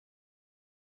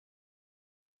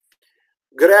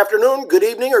Good afternoon, good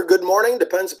evening, or good morning,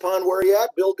 depends upon where you're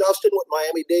at. Bill Gustin with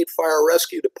Miami-Dade Fire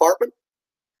Rescue Department,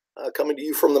 coming to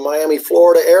you from the Miami,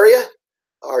 Florida area.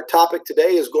 Our topic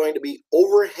today is going to be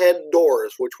overhead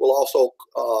doors, which will also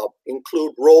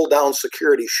include roll-down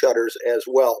security shutters as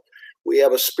well. We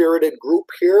have a spirited group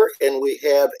here, and we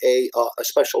have a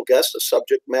special guest, a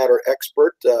subject matter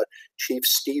expert, Chief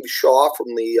Steve Shaw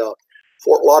from the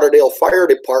Fort Lauderdale Fire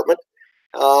Department.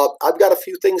 I've got a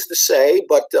few things to say,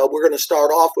 but we're going to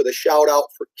start off with a shout out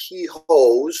for Key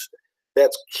Hose.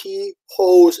 That's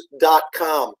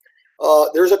keyhose.com.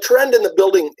 There's a trend in the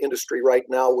building industry right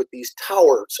now with these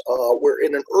towers. We're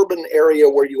in an urban area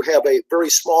where you have a very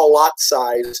small lot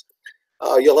size.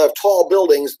 You'll have tall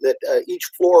buildings that each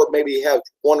floor maybe have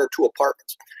one or two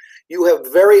apartments. You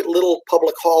have very little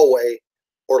public hallway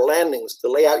or landings to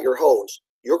lay out your hose.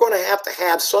 You're going to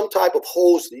have some type of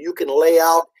hose that you can lay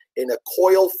out in a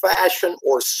coil fashion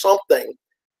or something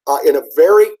in a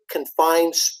very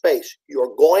confined space.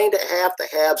 You're going to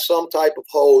have some type of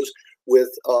hose with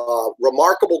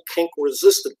remarkable kink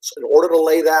resistance in order to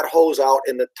lay that hose out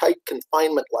in a tight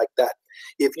confinement like that.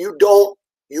 If you don't,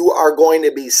 you are going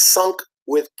to be sunk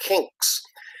with kinks.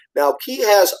 Now, Key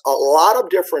has a lot of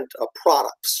different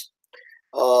products.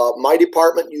 My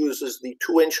department uses the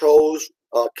 2-inch hose,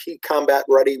 Key Combat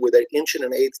Ready, with an 1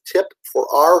 1/8" tip for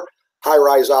our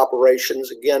high-rise operations.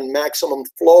 Again, maximum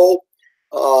flow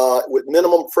with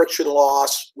minimum friction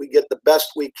loss. We get the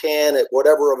best we can at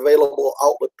whatever available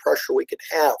outlet pressure we can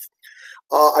have.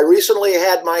 I recently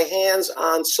had my hands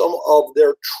on some of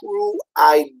their True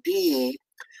ID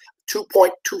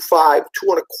 2.25,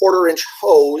 2¼ inch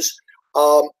hose.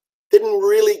 Didn't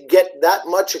really get that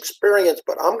much experience,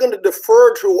 but I'm going to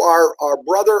defer to our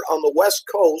brother on the West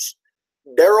Coast,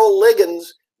 Daryl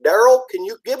Liggins. Daryl, can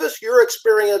you give us your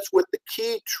experience with the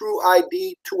Key True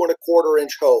ID 2¼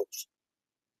 inch hose?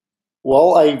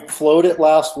 Well, I flowed it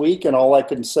last week, and all I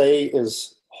can say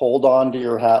is hold on to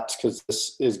your hats, because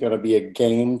this is going to be a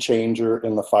game changer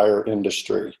in the fire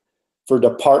industry. For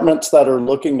departments that are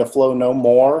looking to flow no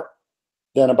more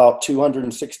than about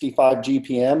 265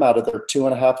 GPM out of their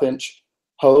 2½ inch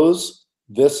hose,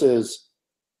 this is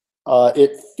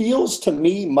it feels to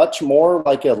me much more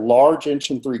like a large 1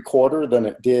 3/4 than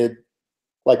it did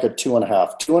like a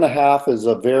 2½. 2½ is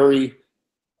a very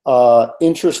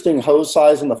interesting hose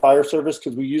size in the fire service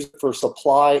because we use it for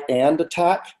supply and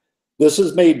attack. This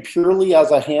is made purely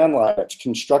as a hand line. It's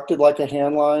constructed like a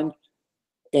hand line,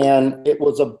 and it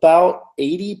was about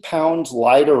 80 pounds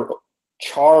lighter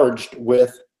charged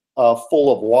with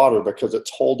full of water because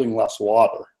it's holding less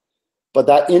water. But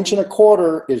that 1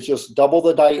 1/4" is just double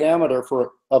the diameter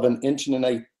of an 1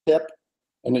 1/8" tip,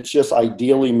 and it's just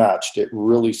ideally matched. It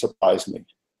really surprised me.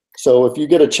 So if you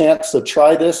get a chance to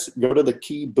try this, go to the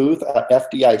Key booth at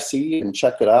FDIC and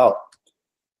check it out.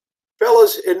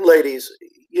 Fellas and ladies,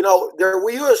 you know,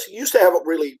 we used to have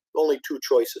really only two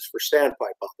choices for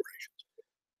standpipe operations.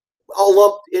 I'll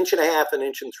lump 1 1/2 and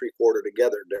 1 3/4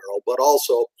 together, Daryl, but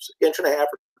also 1 1/2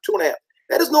 or 2½.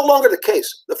 That is no longer the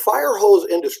case. The fire hose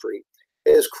industry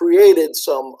has created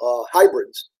some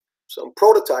hybrids, some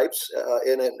prototypes,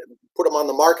 and put them on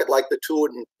the market like the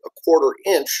 2¼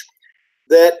 inch,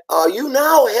 that you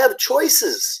now have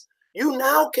choices. You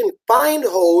now can find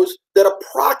hose that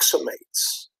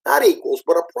approximates, not equals,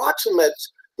 but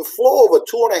approximates the flow of a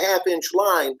 2½ inch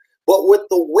line, but with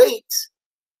the weight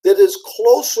that is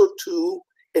closer to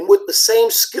and with the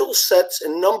same skill sets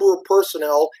and number of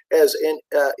personnel as an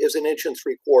 1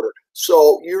 3/4.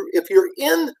 So if you're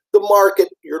in the market,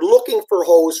 you're looking for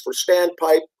hose for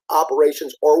standpipe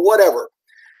operations or whatever.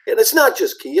 And it's not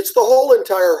just Key, it's the whole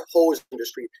entire hose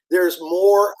industry. There's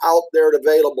more out there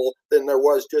available than there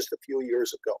was just a few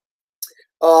years ago.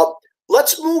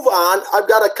 Let's move on. I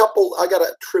got a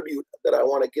tribute that I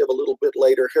want to give a little bit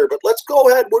later here, but let's go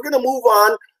ahead. We're going to move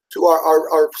on to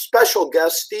our special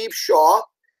guest, Steve Shaw.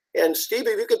 And Steve,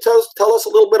 if you could tell us a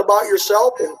little bit about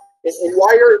yourself and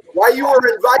why you were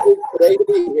invited today to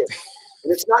be here.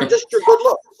 And it's not just your good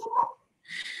looks.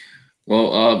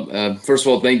 Well, first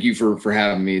of all, thank you for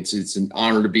having me. It's an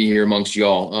honor to be here amongst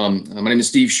y'all. My name is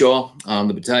Steve Shaw. I'm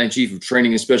the Battalion Chief of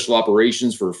Training and Special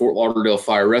Operations for Fort Lauderdale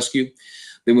Fire Rescue.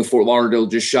 Been with Fort Lauderdale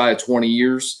just shy of 20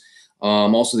 years.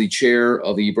 I'm also the chair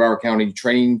of the Broward County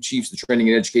Training Chiefs, the Training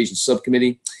and Education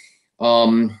Subcommittee.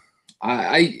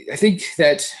 I think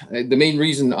that the main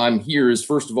reason I'm here is,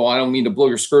 first of all, I don't mean to blow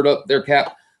your skirt up there,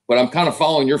 Cap, but I'm kind of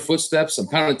following your footsteps. I'm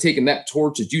kind of taking that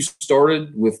torch that you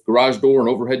started with garage door and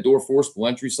overhead door forcible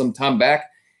entry some time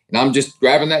back, and I'm just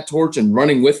grabbing that torch and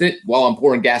running with it while I'm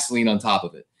pouring gasoline on top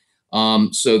of it.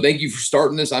 So thank you for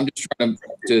starting this. I'm just trying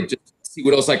to just see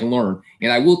what else I can learn.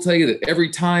 And I will tell you that every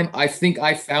time I think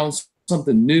I found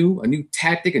something new, a new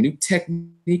tactic, a new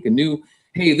technique, a new,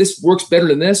 hey, this works better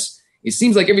than this. It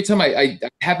seems like every time I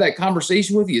have that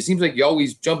conversation with you, it seems like you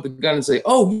always jump the gun and say,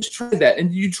 oh, you just tried that.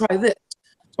 And you try this.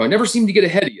 So I never seem to get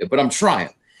ahead of you, but I'm trying.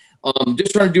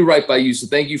 Just trying to do right by you. So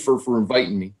thank you for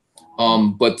inviting me.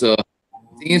 But to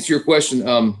answer your question,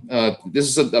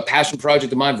 this is a passion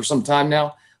project of mine for some time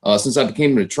now. Since I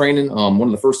became into training, one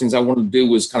of the first things I wanted to do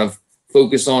was kind of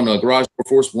focus on garage door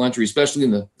forcible entry, especially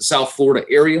in the South Florida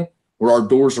area, where our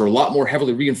doors are a lot more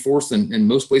heavily reinforced than in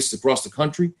most places across the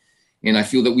country. And I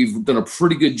feel that we've done a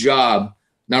pretty good job,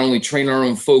 not only training our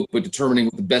own folk, but determining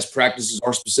what the best practices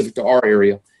are specific to our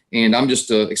area. And I'm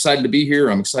just excited to be here.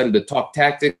 I'm excited to talk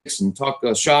tactics and talk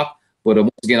shop. But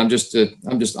once again, I'm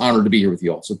just honored to be here with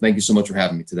you all. So thank you so much for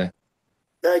having me today.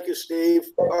 Thank you, Steve.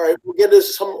 All right, we'll get into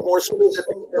some more specifics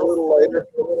a little later.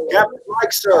 Captain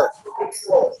Mike, sir.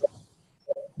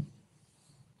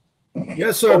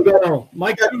 Yes, sir, Bill.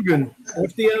 Mike Dugan,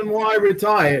 FDNY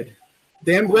retired.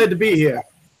 Damn glad to be here.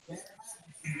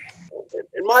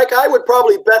 And Mike, I would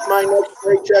probably bet my next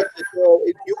paycheck that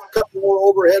if you cut more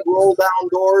overhead roll down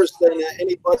doors than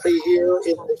anybody here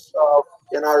in this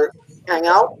in our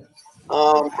hangout.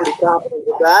 I'm pretty confident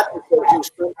with that because you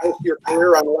spent most of your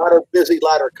career on a lot of busy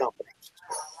ladder companies.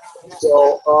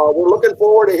 So we're looking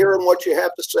forward to hearing what you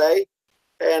have to say.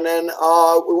 And then,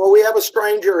 well, we have a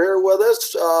stranger here with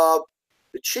us,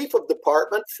 the chief of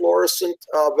department, Florissant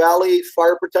Valley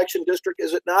Fire Protection District,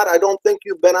 is it not? I don't think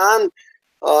you've been on,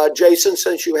 Jason,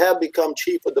 since you have become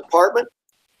chief of department.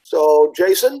 So,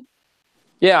 Jason?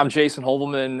 Yeah, I'm Jason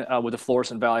Holvelman with the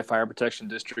Florissant Valley Fire Protection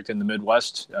District in the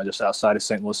Midwest, just outside of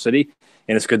St. Louis City.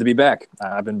 And it's good to be back.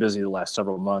 I've been busy the last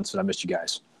several months, and I missed you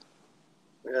guys.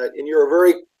 And you're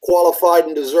very qualified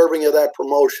and deserving of that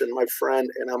promotion, my friend.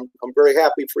 And I'm very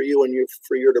happy for you and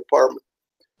for your department.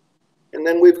 And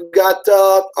then we've got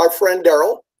our friend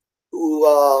Daryl, who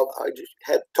I just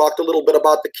had talked a little bit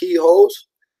about the key hose.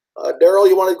 Daryl,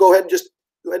 you want to go ahead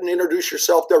and introduce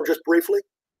yourself there just briefly?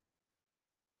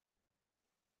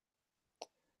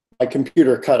 My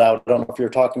computer cut out. I don't know if you're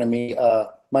talking to me.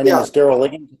 My name is Daryl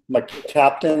Liggins. I'm a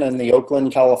captain in the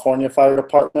Oakland, California Fire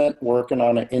Department, working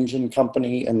on an engine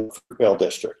company in the Fruitvale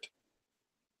District.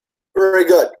 Very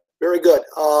good. Very good.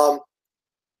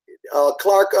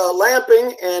 Clark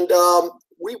Lamping, and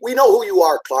we know who you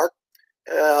are, Clark.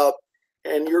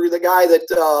 And you're the guy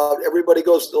that everybody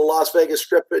goes to the Las Vegas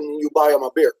Strip and you buy them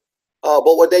a beer.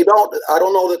 But what they don't, I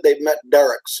don't know that they've met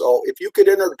Derek. So if you could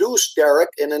introduce Derek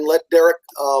and then let Derek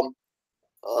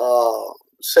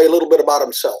say a little bit about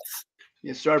himself.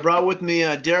 Yes, so I brought with me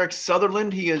Derek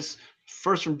Sutherland. He is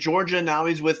first from Georgia. Now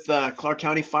he's with Clark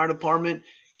County Fire Department.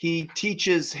 He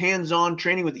teaches hands-on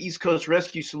training with East Coast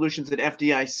Rescue Solutions at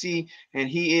FDIC, and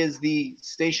he is the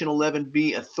Station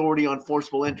 11B authority on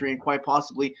forcible entry and quite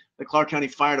possibly the Clark County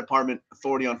Fire Department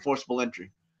authority on forcible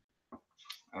entry.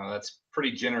 That's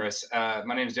pretty generous.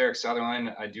 My name is Derek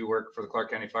Sutherland. I do work for the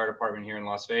Clark County Fire Department here in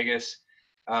Las Vegas.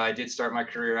 I did start my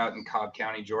career out in Cobb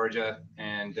County, Georgia,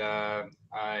 and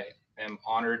I am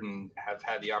honored and have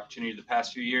had the opportunity the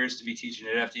past few years to be teaching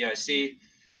at FDIC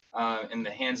in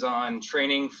the hands-on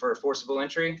training for forcible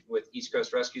entry with East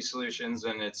Coast Rescue Solutions.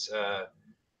 And it's,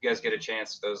 you guys get a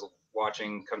chance, those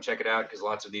watching, come check it out, because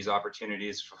lots of these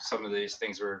opportunities for some of these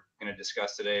things we're going to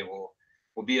discuss today will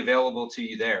be available to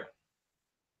you there.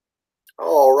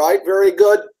 All right, very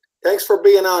good. Thanks for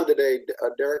being on today,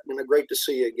 Derek. Been great to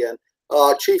see you again.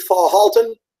 Chief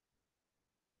Halton.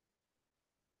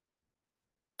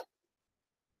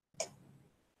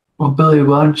 Well, Billy,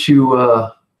 why don't you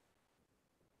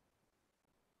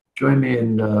join me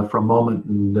in for a moment,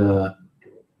 and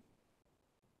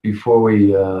before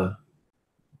we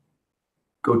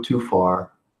go too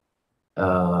far,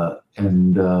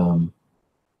 and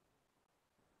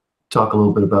talk a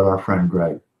little bit about our friend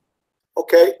Greg.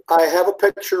 Okay, I have a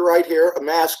picture right here, a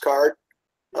mass card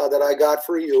that I got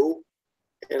for you,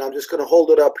 and I'm just going to hold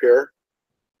it up here.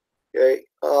 Okay,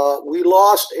 we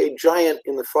lost a giant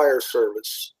in the fire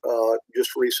service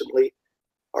just recently.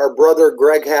 Our brother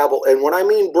Greg Havel, and when I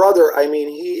mean brother, I mean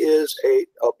he is a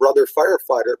brother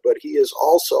firefighter, but he is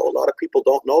also, a lot of people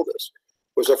don't know this,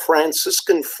 was a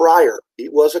Franciscan friar. He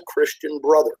was a Christian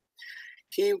brother.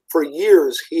 For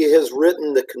years, he has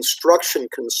written the construction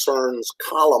concerns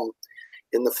column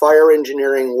in the fire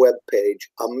engineering webpage,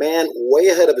 a man way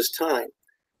ahead of his time.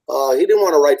 He didn't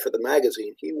want to write for the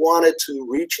magazine. He wanted to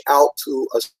reach out to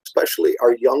especially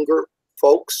our younger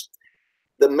folks.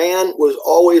 The man was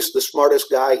always the smartest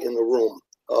guy in the room.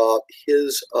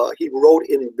 He wrote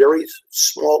in very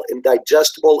small and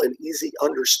digestible and easy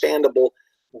understandable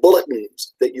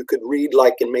bulletins that you could read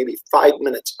like in maybe 5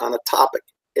 minutes on a topic.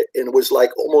 And it was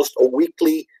like almost a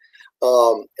weekly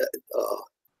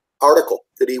article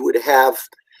that he would have.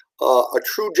 A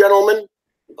true gentleman.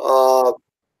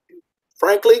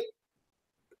 Frankly,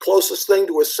 the closest thing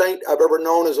to a saint I've ever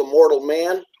known is a mortal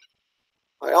man.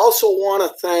 I also want to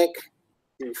thank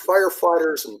the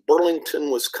firefighters in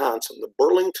Burlington, Wisconsin. The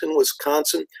Burlington,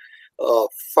 Wisconsin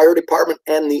fire department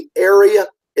and the area,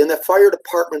 and the fire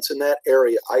departments in that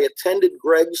area. I attended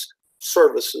Greg's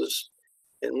services,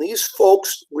 and these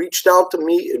folks reached out to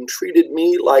me and treated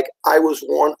me like I was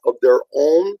one of their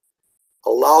own,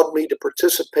 allowed me to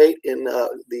participate in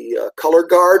the color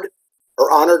guard,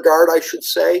 or honor guard, I should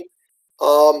say.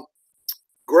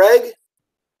 Greg,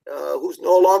 who's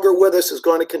no longer with us, is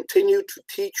going to continue to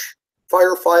teach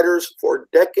firefighters for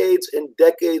decades and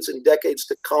decades and decades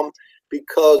to come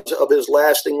because of his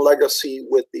lasting legacy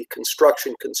with the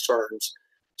construction concerns.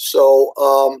 So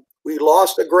we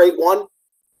lost a great one,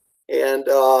 and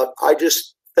I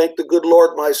just thank the good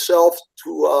Lord myself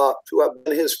to have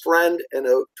been his friend and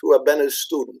to have been his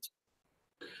student.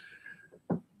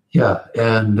 Yeah,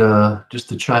 and just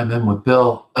to chime in with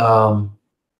Bill,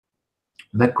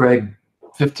 met Greg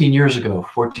 15 years ago,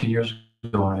 14 years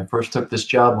ago, when I first took this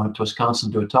job, went to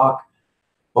Wisconsin to do a talk,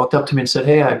 walked up to me and said,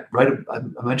 "Hey, I'm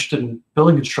interested in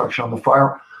building construction. I'm the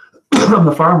fire, I'm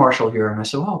the fire marshal here." And I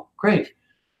said, "Oh, great." He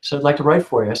said, "I'd like to write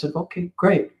for you." I said, "Okay,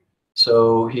 great."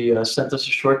 So he sent us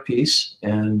a short piece,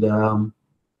 and it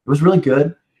was really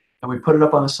good. And we put it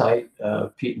up on the site,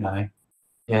 Pete and I,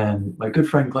 and my good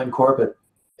friend Glenn Corbett.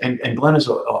 And Glenn is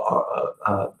an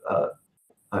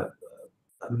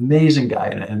amazing guy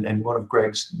and one of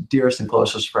Greg's dearest and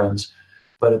closest friends.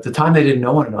 But at the time, they didn't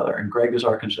know one another, and Greg was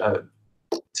our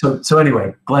so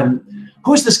anyway, Glenn,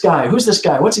 who's this guy? Who's this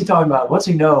guy? What's he talking about? What's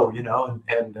he know? You know,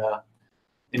 and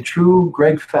in true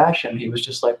Greg fashion, he was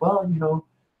just like, well, you know,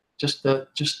 just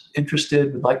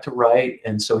interested, would like to write,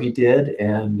 and so he did,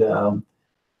 and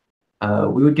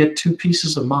we would get 2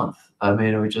 pieces a month. I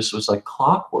mean, it was like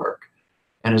clockwork.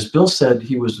 And as Bill said,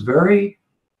 he was very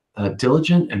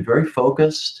diligent and very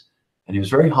focused, and he was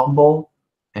very humble.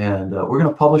 And we're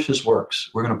going to publish his works.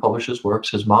 We're going to publish his works.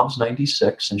 His mom's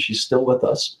 96, and she's still with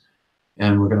us.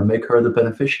 And we're going to make her the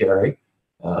beneficiary.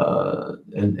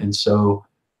 And so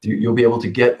you'll be able to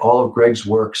get all of Greg's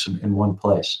works in one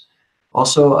place.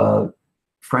 Also,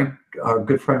 Frank, our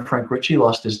good friend Frank Ritchie,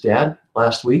 lost his dad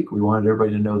last week. We wanted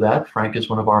everybody to know that. Frank is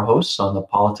one of our hosts on the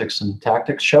Politics and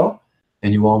Tactics show,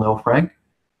 and you all know Frank.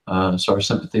 So our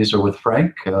sympathies are with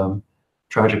Frank.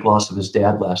 Tragic loss of his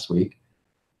dad last week.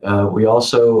 We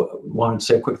also wanted to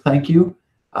say a quick thank you,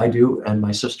 I do, and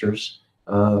my sisters,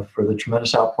 for the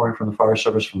tremendous outpouring from the fire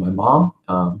service from my mom.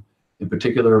 In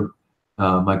particular,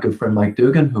 my good friend Mike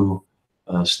Dugan, who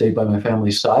stayed by my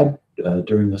family's side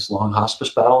during this long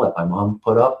hospice battle that my mom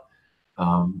put up.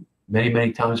 Many,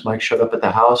 many times Mike showed up at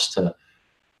the house to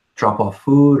drop off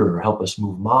food or help us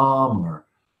move mom or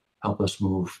help us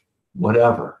move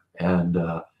whatever, and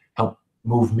help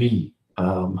move me,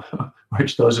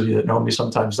 which those of you that know me,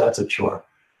 sometimes that's a chore.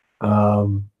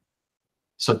 So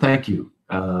thank you.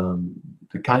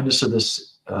 The kindness of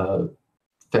this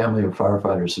family of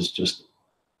firefighters is just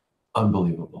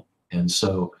unbelievable. And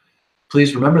so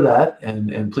please remember that,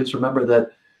 and please remember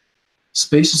that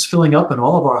space is filling up in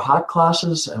all of our hot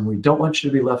classes, and we don't want you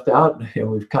to be left out. You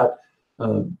know, we've got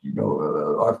our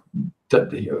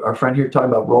friend here talking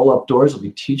about roll-up doors will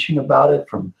be teaching about it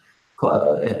from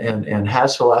and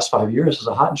has for the last 5 years as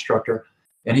a hot instructor,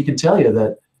 and he can tell you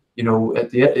that, you know,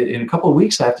 in a couple of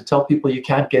weeks I have to tell people you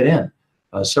can't get in.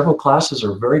 Several classes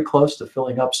are very close to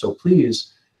filling up, so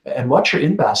please, and watch your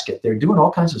in-basket. They're doing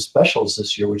all kinds of specials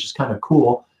this year, which is kind of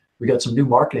cool. We got some new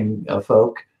marketing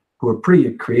folk who are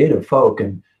pretty creative folk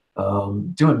and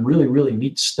doing really, really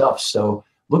neat stuff. So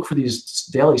look for these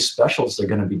daily specials they're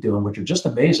going to be doing, which are just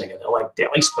amazing. And they're like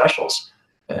daily specials.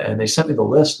 And they sent me the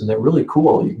list, and they're really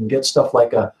cool. You can get stuff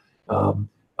like a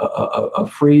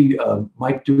free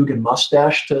Mike Dugan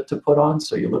mustache to put on,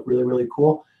 so you look really, really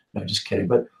cool. No, just kidding.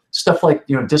 But stuff like,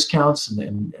 you know, discounts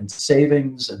and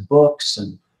savings and books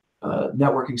and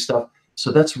networking stuff.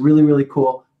 So that's really, really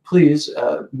cool. Please,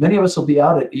 many of us will be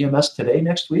out at EMS Today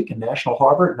next week in National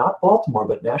Harbor, not Baltimore,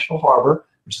 but National Harbor,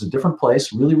 which is a different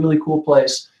place, really, really cool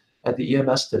place at the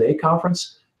EMS Today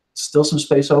conference. Still some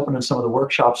space open in some of the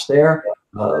workshops there.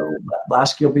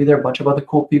 Lasky will be there, a bunch of other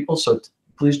cool people. So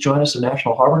please join us in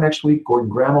National Harbor next week. Gordon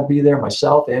Graham will be there,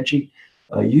 myself, Angie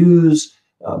Hughes,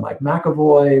 Mike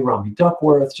McAvoy, Rami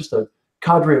Duckworth, just a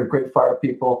cadre of great fire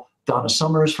people. Donna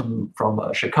Summers from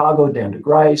Chicago, Dan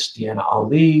DeGrice, Deanna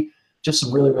Ali, just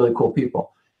some really, really cool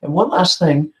people. And one last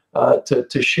thing,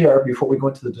 to share before we go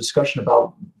into the discussion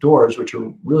about doors, which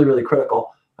are really, really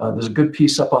critical. There's a good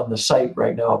piece up on the site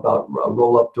right now about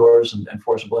roll-up doors and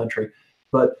forcible entry.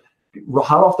 But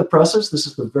hot off the presses, this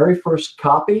is the very first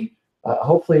copy.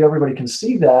 Hopefully everybody can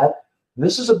see that.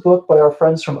 This is a book by our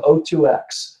friends from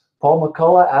O2X. Paul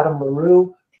McCullough, Adam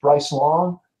LaRue, Bryce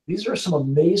Long. These are some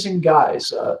amazing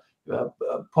guys.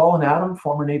 Paul and Adam,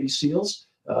 former Navy SEALs,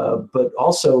 but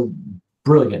also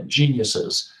brilliant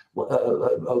geniuses,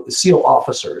 SEAL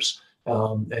officers,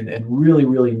 and really,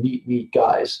 really neat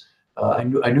guys. I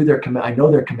know their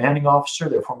commanding officer,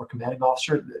 their former commanding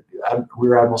officer,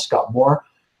 Rear Admiral Scott Moore,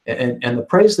 and the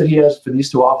praise that he has for these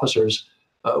two officers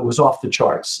was off the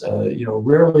charts.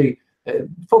 Rarely,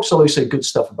 folks always say good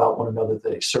stuff about one another that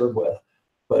they serve with,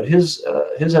 but his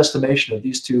estimation of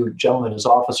these two gentlemen as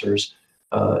officers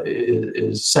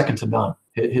is second to none.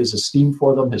 His esteem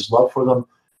for them, his love for them,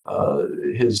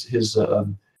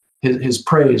 his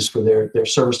praise for their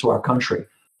service to our country.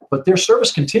 But their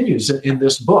service continues in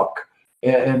this book,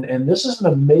 and this is an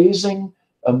amazing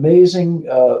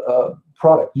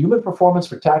product. Human Performance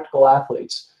for Tactical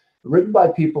Athletes, written by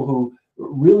people who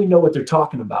really know what they're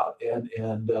talking about, and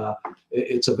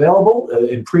it's available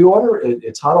in pre-order.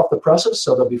 It's hot off the presses,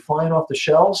 so they'll be flying off the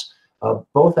shelves.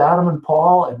 Both Adam and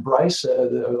Paul and Bryce,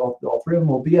 all three of them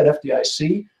will be at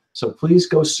FDIC, so please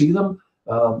go see them.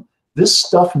 This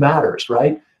stuff matters,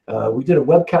 right? We did a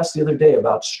webcast the other day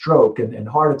about stroke and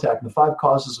heart attack and the 5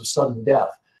 causes of sudden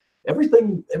death. Every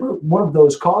one of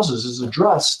those causes is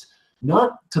addressed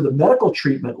not to the medical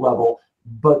treatment level,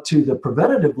 but to the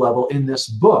preventative level in this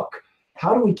book.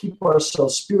 How do we keep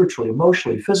ourselves spiritually,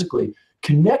 emotionally, physically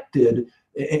connected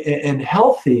and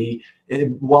healthy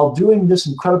while doing this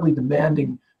incredibly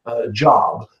demanding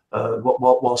job,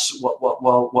 while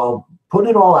putting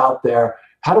it all out there?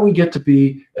 How do we get to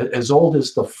be as old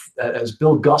as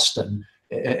Bill Gustin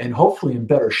and hopefully in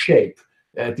better shape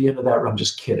at the end of that run? I'm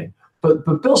just kidding. But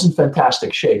Bill's in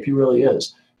fantastic shape. He really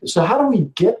is. So how do we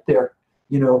get there?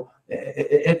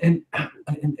 And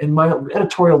my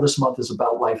editorial this month is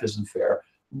about life isn't fair.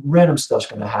 Random stuff's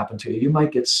going to happen to you. You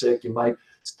might get sick.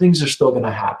 Things are still going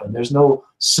to happen. There's no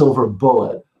silver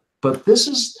bullet. But this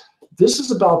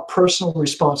is about personal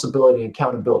responsibility and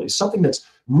accountability, something that's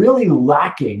really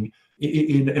lacking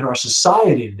in our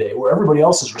society today, where everybody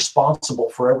else is responsible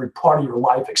for every part of your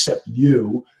life except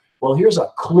you. Well, here's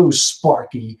a clue,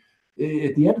 Sparky.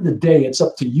 At the end of the day, it's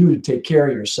up to you to take care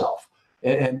of yourself.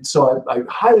 And so I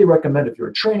highly recommend, if you're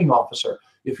a training officer,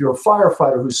 if you're a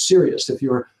firefighter who's serious, if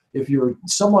you're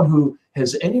someone who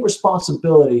has any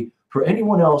responsibility for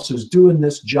anyone else who's doing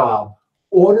this job,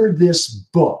 order this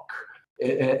book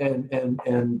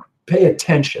and pay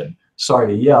attention. Sorry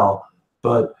to yell,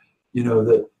 but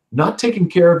not taking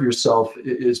care of yourself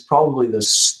is probably the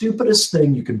stupidest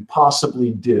thing you can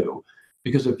possibly do,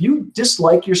 because if you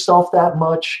dislike yourself that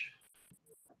much,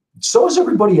 so is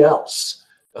everybody else.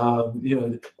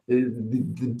 The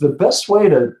best way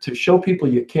to show people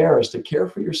you care is to care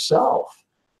for yourself,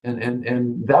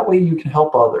 and that way you can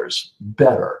help others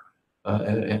better.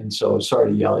 And so,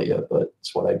 sorry to yell at you, but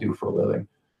it's what I do for a living.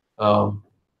 Now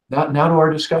to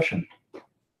our discussion.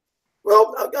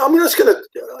 Well, I'm just going to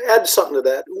add something to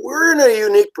that. We're in a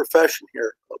unique profession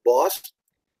here, boss.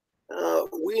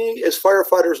 We, as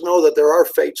firefighters, know that there are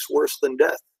fates worse than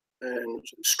death, and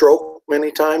stroke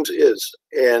many times is.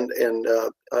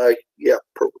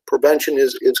 Prevention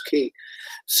is key.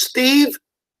 Steve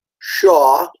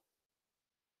Shaw,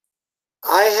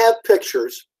 I have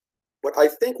pictures, but I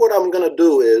think what I'm going to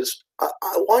do is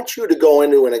I want you to go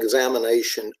into an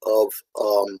examination of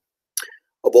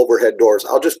overhead doors.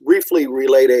 I'll just briefly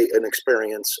relate an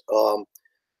experience.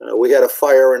 We had a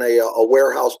fire in a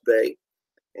warehouse bay,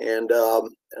 and a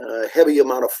heavy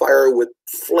amount of fire with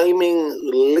flaming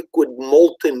liquid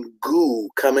molten goo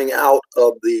coming out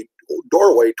of the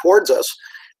doorway towards us.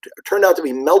 It turned out to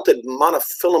be melted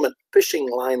monofilament fishing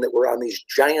line that were on these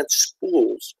giant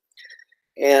spools.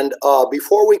 And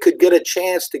before we could get a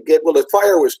chance to the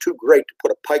fire was too great to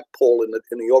put a pike pole in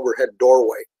the overhead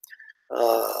doorway.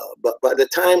 But by the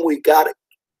time we got it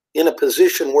in a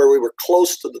position where we were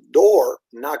close to the door,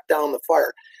 knocked down the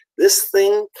fire, this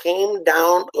thing came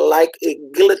down like a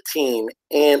guillotine.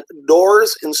 And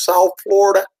doors in South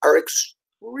Florida are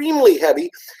extremely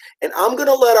heavy. And I'm going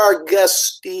to let our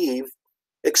guest, Steve,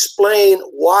 explain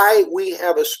why we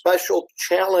have a special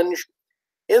challenge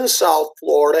in South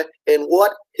Florida and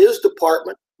what his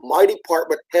department, my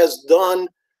department, has done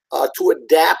to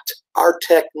adapt our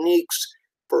techniques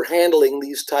for handling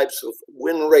these types of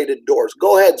wind-rated doors.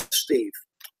 Go ahead, Steve.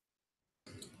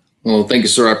 Well, thank you,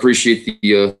 sir. I appreciate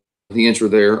the the intro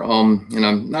there. And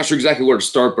I'm not sure exactly where to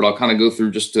start, but I'll kind of go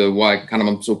through just why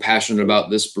I'm so passionate about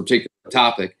this particular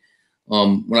topic.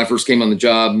 When I first came on the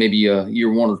job, maybe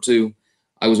year 1 or 2,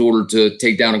 I was ordered to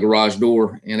take down a garage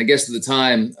door. And I guess at the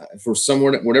time, for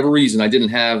whatever reason, I didn't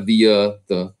have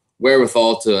the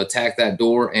wherewithal to attack that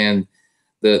door. And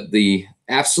the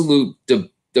absolute,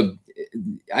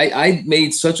 I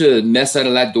made such a mess out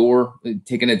of that door,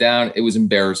 taking it down. It was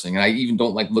embarrassing. And I even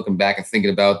don't like looking back and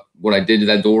thinking about what I did to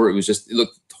that door. It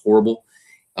looked horrible.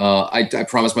 I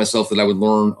promised myself that I would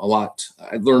learn a lot.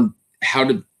 I learned how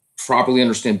to properly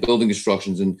understand building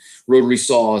instructions and rotary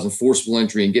saws and forcible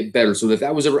entry and get better. So that if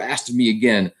that was ever asked of me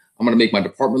again, I'm going to make my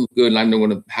department look good, and I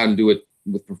know how to do it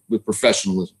with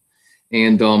professionalism.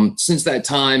 And since that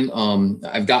time,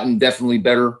 I've gotten definitely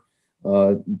better,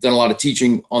 done a lot of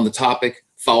teaching on the topic,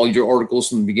 followed your articles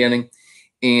from the beginning.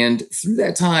 And through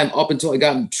that time, up until I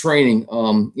got into training,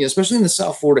 especially in the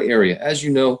South Florida area, as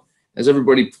you know, as a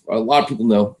lot of people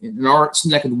know, in our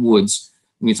neck of the woods,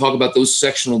 when you talk about those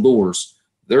sectional doors,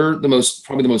 they're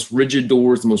probably the most rigid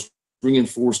doors, the most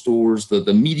reinforced doors, the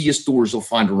meatiest doors you'll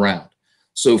find around.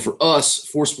 So for us,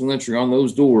 forcible entry on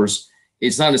those doors,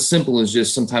 it's not as simple as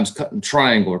just sometimes cutting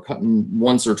triangle or cutting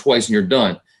once or twice and you're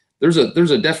done. There's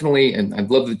a definitely, and I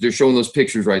love that they're showing those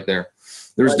pictures right there.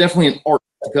 There's definitely an art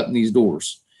to cutting these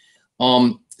doors.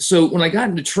 So when I got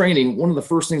into training, one of the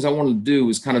first things I wanted to do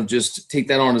was kind of just take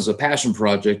that on as a passion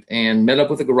project, and met up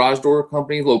with a garage door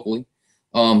company locally.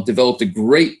 Developed a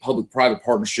great public-private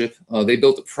partnership. They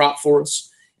built a prop for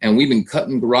us, and we've been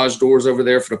cutting garage doors over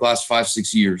there for the last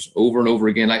 5-6 years, over and over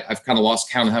again. I've kind of lost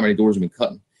count of how many doors we've been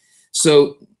cutting.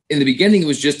 So in the beginning, it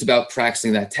was just about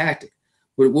practicing that tactic.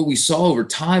 But what we saw over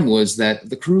time was that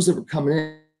the crews that were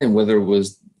coming in, whether it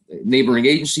was neighboring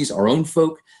agencies, our own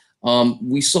folk,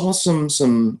 we saw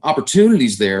some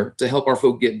opportunities there to help our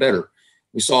folk get better.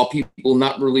 We saw people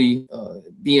not really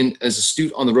being as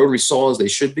astute on the rotary saw as they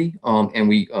should be, and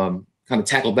we kind of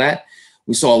tackled that.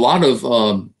 We saw a lot of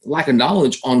lack of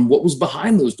knowledge on what was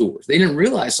behind those doors. They didn't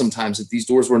realize sometimes that these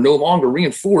doors were no longer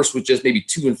reinforced with just maybe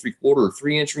 2 3/4 or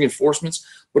 3-inch reinforcements,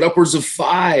 but upwards of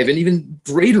 5 and even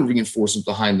greater reinforcements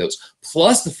behind those,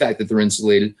 plus the fact that they're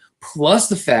insulated, plus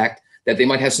the fact that they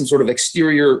might have some sort of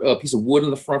exterior piece of wood in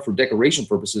the front for decoration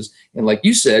purposes. And like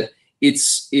you said,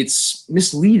 it's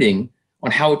misleading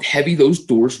on how heavy those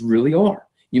doors really are.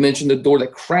 You mentioned the door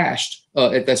that crashed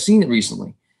at that scene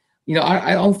recently.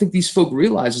 I don't think these folk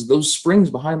realize those springs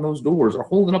behind those doors are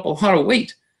holding up a lot of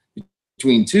weight,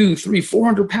 between 200, 300,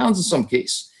 400 pounds in some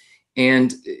case.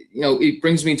 And, it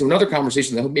brings me to another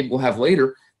conversation that maybe we'll have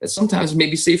later, that sometimes it may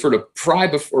be safer to pry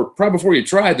before you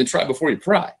try than try before you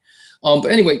pry. But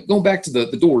anyway, going back to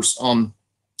the doors,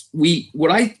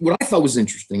 what I thought was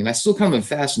interesting, and I still kind of am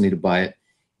fascinated by it,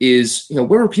 is,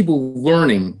 where are people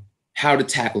learning how to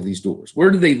tackle these doors? Where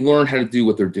do they learn how to do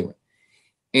what they're doing?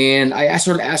 And I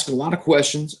started asking a lot of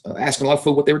questions, asking a lot of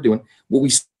folks what they were doing. What we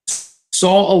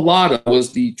saw a lot of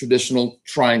was the traditional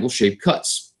triangle-shaped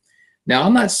cuts. Now,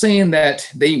 I'm not saying that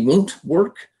they won't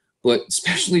work, but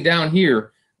especially down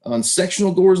here on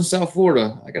sectional doors in South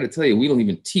Florida, I got to tell you, we don't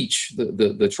even teach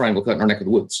the triangle cut in our neck of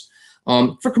the woods.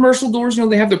 For commercial doors,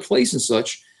 they have their place and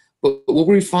such. But what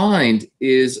we find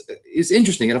is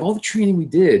interesting. Out of all the training we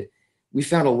did, we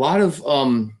found a lot of,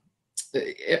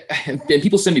 and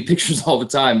people send me pictures all the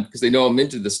time because they know I'm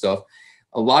into this stuff,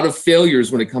 a lot of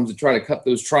failures when it comes to trying to cut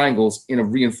those triangles in a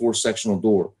reinforced sectional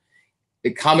door.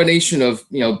 A combination of,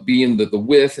 being the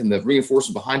width and the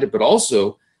reinforcement behind it, but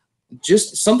also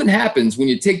just something happens when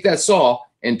you take that saw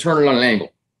and turn it on an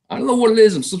angle. I don't know what it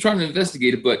is. I'm still trying to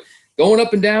investigate it, but going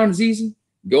up and down is easy.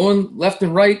 Going left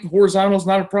and right, horizontal is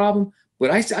not a problem. But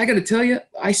I got to tell you,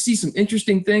 I see some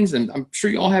interesting things, and I'm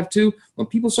sure you all have too. When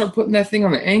people start putting that thing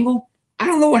on an angle, I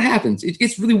don't know what happens. It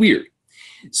gets really weird.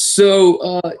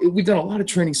 So we've done a lot of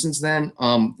training since then,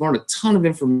 learned a ton of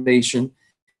information.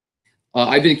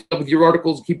 I've been keeping up with your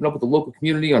articles, keeping up with the local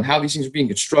community on how these things are being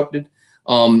constructed.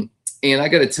 And I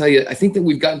got to tell you, I think that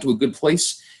we've gotten to a good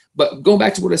place. But going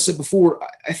back to what I said before,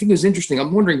 I think it was interesting.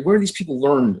 I'm wondering where these people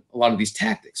learned a lot of these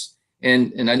tactics.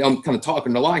 And I know I'm kind of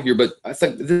talking a lot here, but I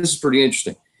think this is pretty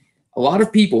interesting. A lot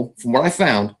of people, from what I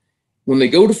found, when they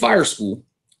go to fire school,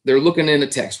 they're looking in a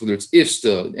text, whether it's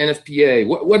IFSTA, NFPA,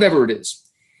 whatever it is.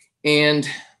 And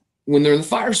when they're in the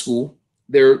fire school,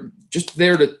 they're just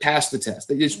there to pass the test.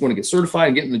 They just want to get certified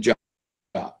and get in the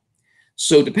job.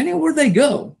 So depending on where they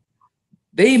go,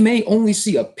 they may only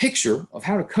see a picture of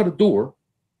how to cut a door,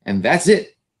 and that's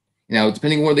it. Now,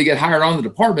 depending on where they get hired on the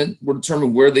department, will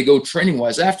determine where they go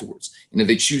training-wise afterwards. And if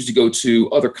they choose to go to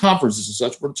other conferences and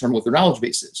such, will determine what their knowledge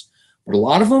base is. But a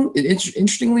lot of them,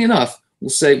 interestingly enough, will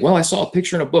say, well, I saw a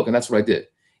picture in a book, and that's what I did.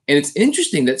 And it's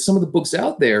interesting that some of the books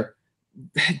out there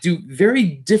do very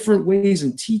different ways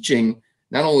in teaching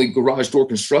not only garage door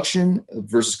construction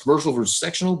versus commercial versus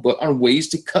sectional, but on ways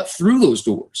to cut through those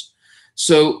doors.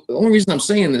 So the only reason I'm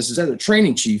saying this is, as a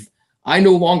training chief, I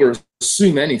no longer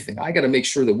assume anything. I got to make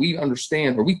sure that we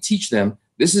understand, or we teach them,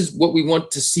 this is what we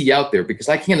want to see out there, because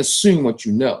I can't assume what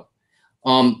you know.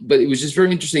 But it was just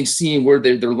very interesting seeing where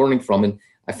they're learning from. And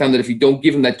I found that if you don't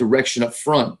give them that direction up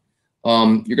front,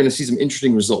 you're going to see some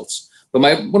interesting results. But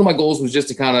one of my goals was just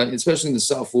to kind of, especially in the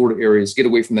South Florida areas, get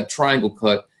away from that triangle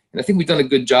cut. And I think we've done a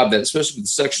good job of that, especially with the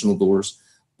sectional doors.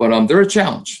 But they're a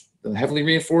challenge. They're heavily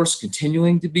reinforced,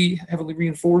 continuing to be heavily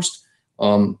reinforced.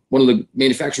 One of the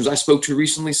manufacturers I spoke to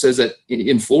recently says that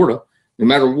in Florida, no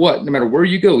matter what, no matter where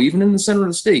you go, even in the center of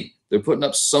the state, they're putting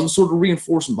up some sort of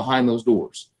reinforcement behind those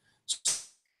doors.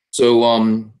 So,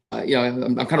 yeah,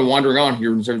 I'm kind of wandering on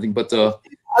here and everything, but I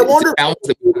wonder if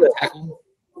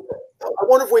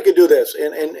we could do this,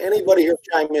 and anybody here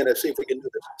chime in and see if we can do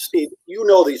this. Steve, you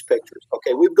know these pictures.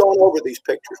 Okay, we've gone over these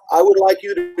pictures. I would like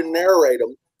you to narrate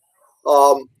them,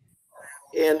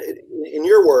 and in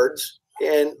your words,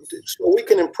 and so we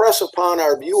can impress upon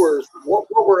our viewers what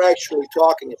we're actually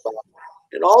talking about.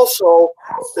 And also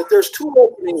that there's two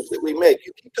openings that we make.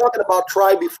 You keep talking about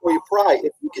try before you pry.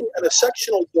 If you can get a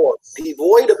sectional door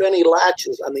devoid of any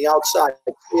latches on the outside,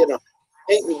 in a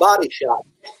paint and body shop,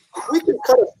 if we can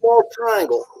cut a small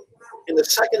triangle in the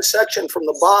second section from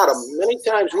the bottom, many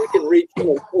times we can reach in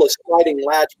and pull a sliding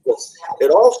latch.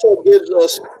 It also gives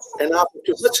us an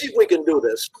opportunity. Let's see if we can do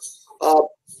this.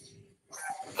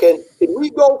 Can we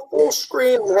go full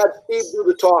screen and have Steve do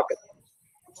the talking?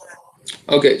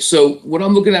 Okay, so what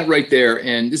I'm looking at right there,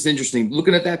 and this is interesting,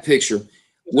 looking at that picture,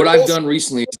 what I've done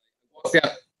recently is, can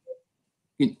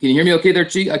you hear me okay there,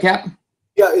 Cap?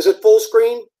 Yeah, is it full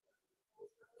screen?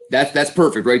 That's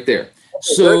perfect right there.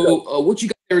 So what you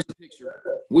got there is a picture.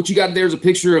 What you got there is a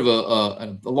picture of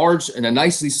a large and a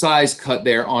nicely sized cut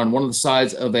there on one of the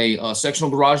sides of a sectional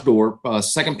garage door,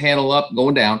 second panel up,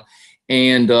 going down,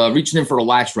 and reaching in for a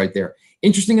latch right there.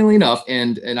 Interestingly enough,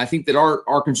 and I think that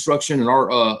our construction and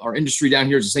our industry down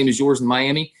here is the same as yours in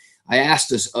Miami. I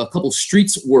asked us a couple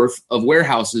streets worth of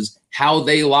warehouses how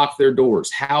they lock their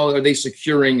doors, how are they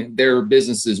securing their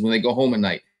businesses when they go home at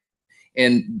night.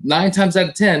 And 9 times out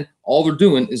of 10, all they're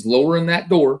doing is lowering that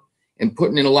door and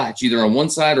putting in a latch, either on one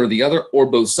side or the other, or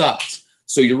both sides.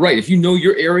 So you're right. If you know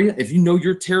your area, if you know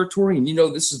your territory, and you know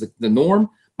this is the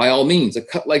norm, by all means, a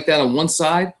cut like that on one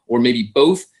side, or maybe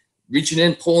both, reaching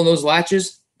in, pulling those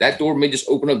latches, that door may just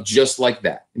open up just like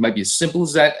that. It might be as simple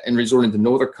as that, and resorting to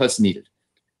no other cuts needed.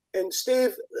 And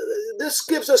Steve, this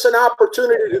gives us an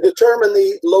opportunity to determine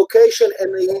the location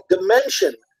and the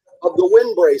dimension of the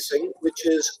wind bracing, which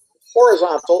is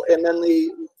horizontal, and then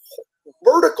the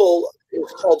vertical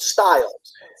is called style.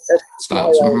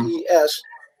 S-T-I-L-E-S.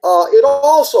 It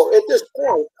also, at this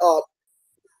point,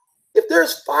 if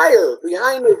there's fire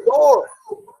behind the door,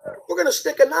 we're going to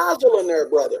stick a nozzle in there,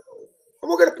 brother. And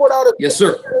we're going to put out as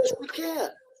we can.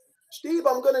 Steve,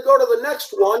 I'm going to go to the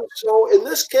next one. So in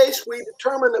this case, we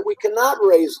determined that we cannot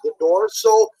raise the door.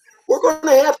 So we're going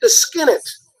to have to skin it.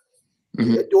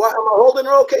 Mm-hmm. Am I holding it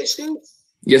okay, Steve?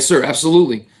 Yes, sir.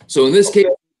 Absolutely. So in this case,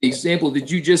 the example that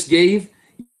you just gave,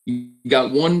 you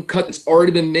got one cut that's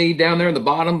already been made down there in the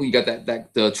bottom. You got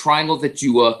that triangle that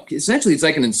you essentially it's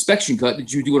like an inspection cut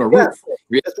that you do in a roof.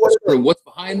 What's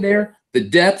behind there, the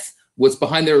depth, what's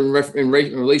behind there in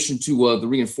relation to the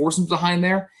reinforcements behind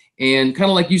there, and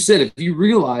kind of like you said, if you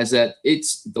realize that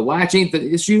it's the latch ain't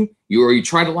the issue, you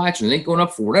try to latch and it ain't going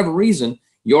up for whatever reason,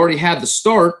 you already have the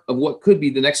start of what could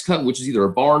be the next cut, which is either a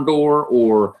barn door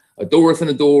or a door within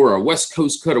a door or a West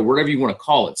Coast cut or whatever you want to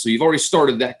call it. So you've already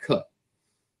started that cut.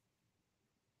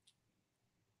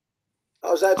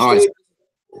 How's that, Steve? Right.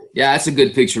 Yeah, that's a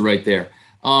good picture right there.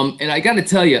 And I got to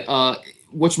tell you,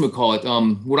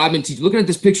 whatchamacallit, what I've been teaching, looking at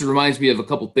this picture reminds me of a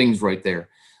couple things right there.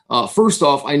 First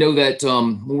off, I know that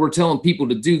when we're telling people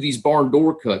to do these barn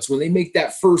door cuts, when they make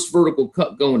that first vertical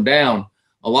cut going down,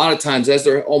 a lot of times as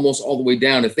they're almost all the way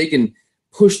down, if they can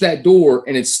push that door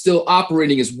and it's still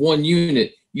operating as one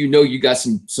unit, you know you got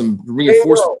some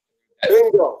reinforcement.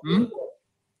 Bingo. Hmm?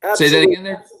 Say that again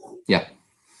there? Yeah.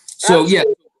 So, yeah.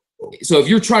 So if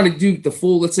you're trying to do the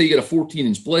full, let's say you got a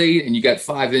 14-inch blade and you got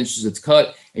 5 inches that's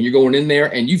cut and you're going in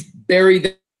there and you've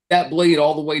buried that blade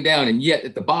all the way down, and yet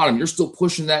at the bottom you're still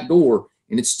pushing that door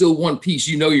and it's still one piece,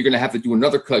 you know you're going to have to do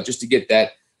another cut just to get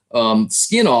that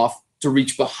skin off to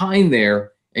reach behind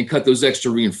there and cut those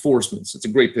extra reinforcements. It's a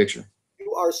great picture.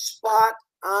 You are spot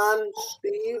on,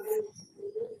 Steve.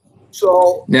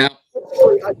 So now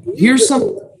here's some.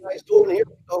 Here the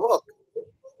hook.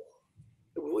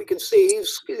 we can see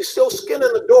he's still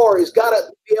skinning the door. He's got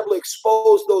to be able to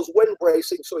expose those wind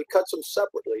bracing, so he cuts them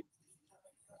separately.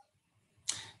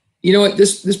 You know what?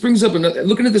 This brings up another.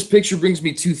 Looking at this picture brings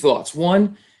me two thoughts.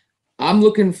 One, I'm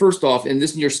looking first off, and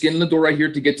this you're skinning the door right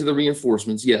here to get to the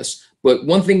reinforcements. Yes, but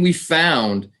one thing we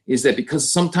found is that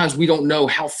because sometimes we don't know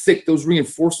how thick those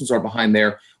reinforcements are behind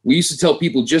there, we used to tell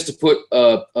people just to put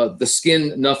the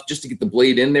skin enough just to get the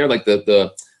blade in there, like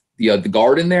the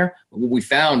guard in there. But what we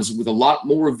found is with a lot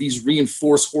more of these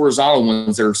reinforced horizontal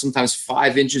ones that are sometimes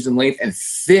 5 inches in length and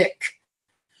thick,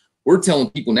 we're telling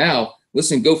people now,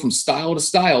 listen, go from style to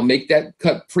style, make that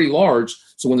cut pretty large.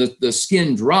 So when the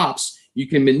skin drops, you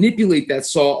can manipulate that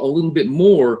saw a little bit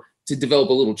more to develop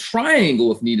a little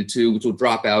triangle if needed to, which will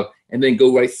drop out and then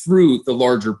go right through the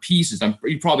larger pieces.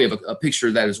 You probably have a picture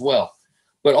of that as well.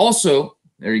 But also,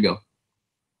 there you go.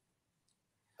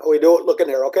 How we do it looking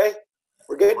there, okay?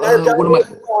 We're getting there.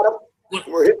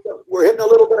 We're hitting a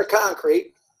little bit of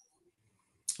concrete.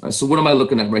 So what am I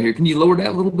looking at right here? Can you lower that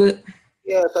a little bit?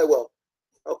 Yes, I will.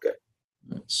 Okay.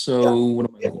 So yeah. What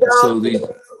am I looking at? So these.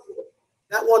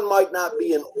 That one might not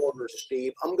be in order,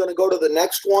 Steve. I'm going to go to the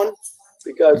next one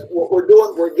because what we're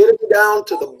doing, we're getting down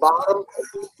to the bottom of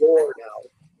the door now.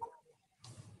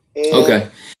 And okay.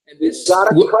 And this,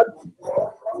 cut.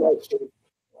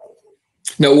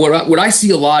 No, what I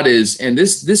see a lot is, and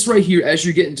this right here, as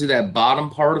you're getting to that bottom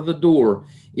part of the door,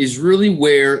 is really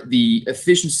where the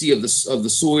efficiency of the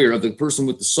sawyer, of the person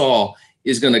with the saw,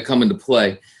 is going to come into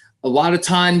play. A lot of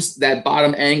times that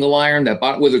bottom angle iron,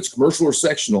 whether it's commercial or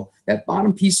sectional, that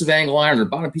bottom piece of angle iron or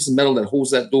bottom piece of metal that holds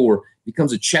that door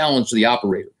becomes a challenge to the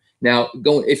operator. Now,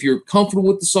 if you're comfortable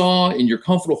with the saw and you're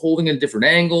comfortable holding it at different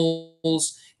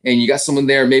angles, and you got someone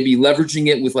there maybe leveraging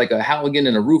it with like a Halligan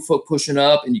and a roof hook pushing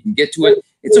up, and you can get to it,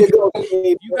 it's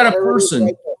okay. You got a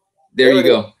person, there you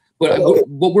go. But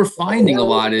what we're finding a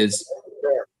lot is,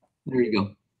 there you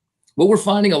go. What we're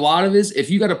finding a lot of is if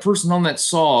you got a person on that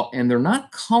saw and they're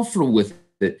not comfortable with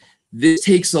it, this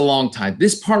takes a long time.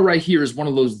 This part right here is one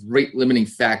of those rate limiting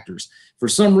factors. For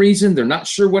some reason, they're not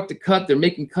sure what to cut. They're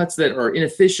making cuts that are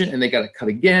inefficient and they got to cut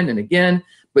again and again.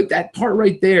 But that part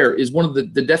right there is one of the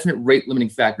definite rate limiting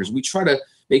factors. We try to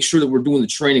make sure that we're doing the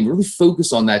training, really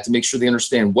focus on that to make sure they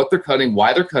understand what they're cutting,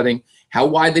 why they're cutting, how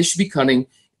wide they should be cutting,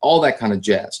 all that kind of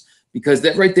jazz. Because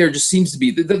that right there just seems to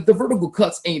be, the vertical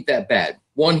cuts ain't that bad.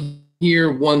 One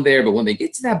here, one there, but when they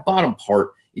get to that bottom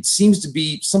part, it seems to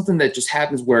be something that just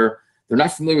happens where they're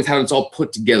not familiar with how it's all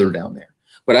put together down there.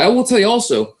 But I will tell you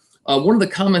also, one of the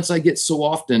comments I get so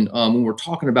often when we're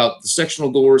talking about the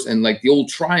sectional doors and like the old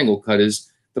triangle cut is,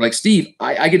 they're like, Steve,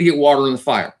 I got to get water in the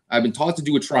fire. I've been taught to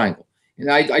do a triangle. And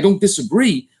I don't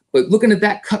disagree, but looking at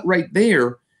that cut right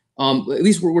there, at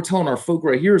least what we're telling our folk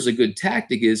right here is a good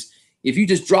tactic is, if you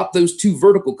just drop those two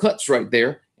vertical cuts right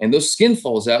there and those skin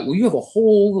falls out, well, you have a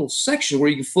whole little section where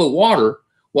you can flow water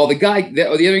while the guy,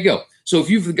 there you go. So if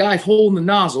you have the guy holding the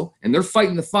nozzle and they're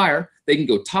fighting the fire, they can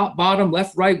go top, bottom,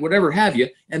 left, right, whatever have you,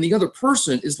 and the other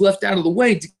person is left out of the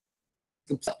way to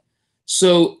complete.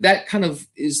 So that kind of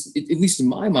is, at least in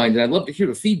my mind, and I'd love to hear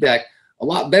the feedback, a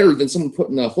lot better than someone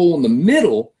putting a hole in the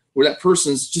middle where that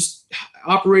person's just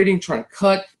operating, trying to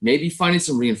cut, maybe finding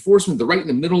some reinforcement. They're right in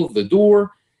the middle of the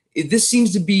door. This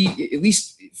seems to be, at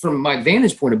least from my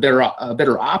vantage point, a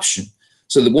better option.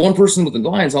 So the one person with the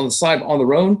lines on the side on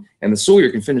their own, and the sawyer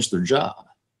can finish their job.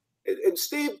 And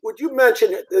Steve, would you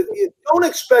mention you don't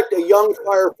expect a young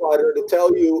firefighter to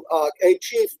tell you, "Hey,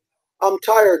 Chief, I'm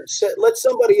tired. Let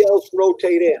somebody else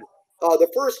rotate in." The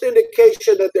first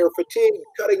indication that they're fatigued,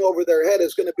 cutting over their head,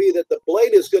 is going to be that the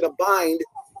blade is going to bind.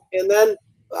 And then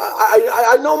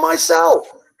I know myself.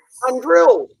 I'm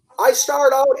drilled. I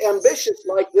start out ambitious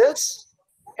like this,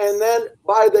 and then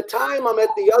by the time I'm at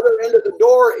the other end of the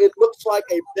door, it looks like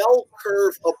a bell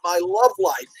curve of my love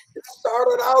life. It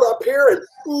started out up here and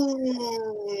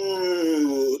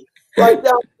right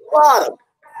down the bottom.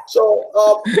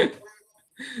 So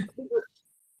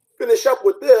finish up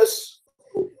with this.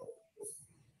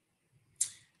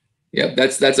 Yep,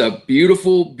 that's a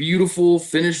beautiful, beautiful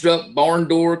finished up barn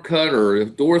door cut, or a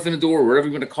door within a door, whatever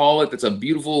you want to call it. That's a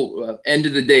beautiful end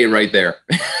of the day right there.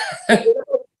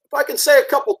 If I can say a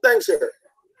couple things here.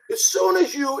 As soon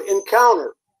as you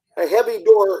encounter a heavy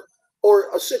door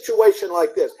or a situation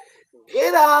like this,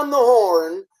 get on the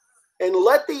horn and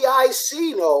let the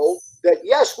IC know that,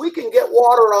 yes, we can get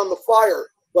water on the fire,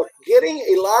 but getting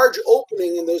a large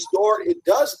opening in this door, it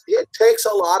takes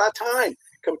a lot of time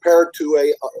compared to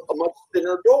a much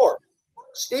thinner door.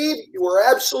 Steve, you were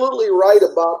absolutely right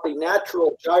about the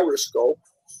natural gyroscope.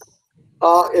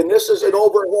 And this is an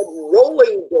overhead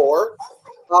rolling door.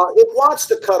 It wants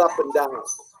to cut up and down.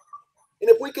 And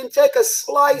if we can take a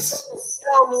slice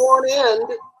down one end,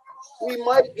 we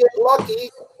might get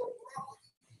lucky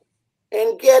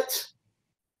and get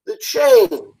the chain.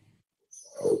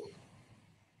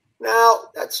 Now,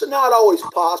 that's not always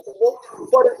possible,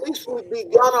 but at least we've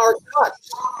begun our cuts.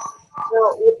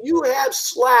 Now, if you have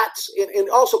slats, and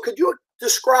also, could you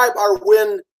describe our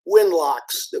wind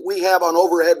locks that we have on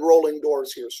overhead rolling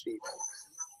doors here, Steve?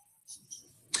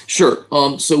 Sure.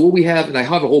 So what we have, and I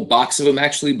have a whole box of them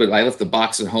actually, but I left the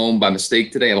box at home by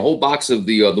mistake today. I have a whole box of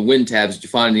the wind tabs that you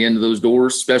find at the end of those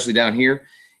doors, especially down here.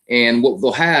 And what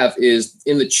they'll have is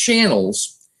in the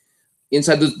channels,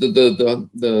 inside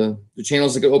the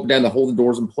channels that go open down to hold the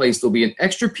doors in place, there'll be an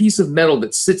extra piece of metal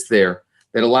that sits there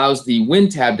that allows the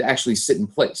wind tab to actually sit in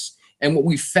place. And what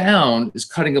we found is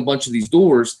cutting a bunch of these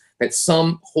doors that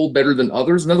some hold better than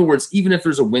others. In other words, even if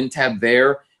there's a wind tab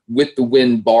there with the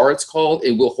wind bar, it's called,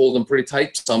 it will hold them pretty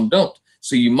tight. Some don't.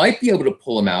 So you might be able to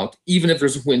pull them out even if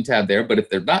there's a wind tab there, but if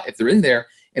they're not, if they're in there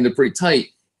and they're pretty tight,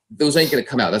 those ain't going to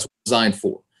come out. That's what it's designed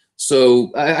for.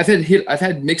 So I've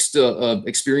had mixed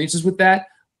experiences with that,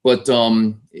 but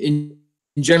in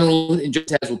general, wind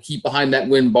tabs will keep behind that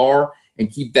wind bar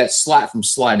and keep that slat from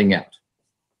sliding out.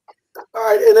 All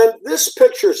right, and then this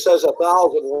picture says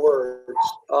 1,000 words.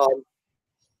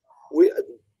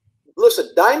 Listen,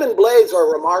 diamond blades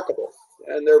are remarkable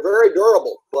and they're very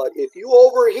durable, but if you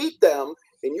overheat them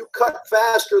and you cut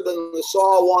faster than the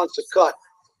saw wants to cut,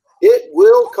 it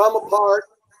will come apart.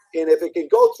 And if it can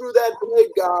go through that blade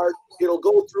guard, it'll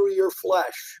go through your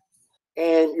flesh.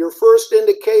 And your first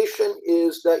indication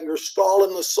is that you're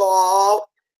stalling the saw out.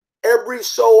 Every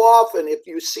so often, if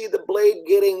you see the blade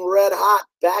getting red hot,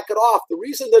 back it off. The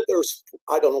reason that there's,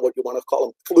 I don't know what you want to call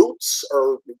them, flutes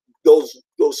or those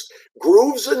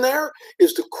grooves in there,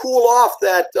 is to cool off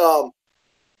that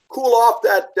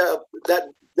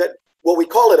well, we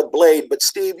call it a blade, but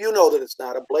Steve, you know that it's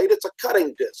not a blade, it's a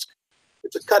cutting disc.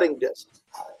 It's a cutting disc.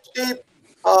 Steve,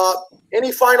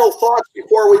 any final thoughts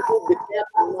before we move to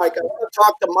Captain Mike? I want to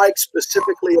talk to Mike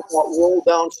specifically about roll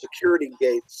down security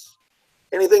gates.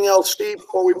 Anything else, Steve,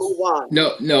 before we move on?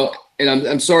 No. And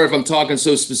I'm sorry if I'm talking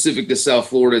so specific to South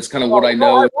Florida. It's kind of what I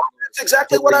know. That's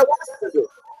exactly what I wanted to do.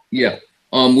 Yeah.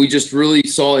 We just really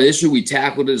saw an issue. We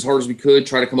tackled it as hard as we could,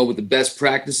 try to come up with the best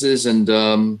practices. And,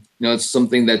 it's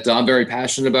something that I'm very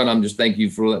passionate about. I'm just thank you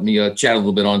for letting me chat a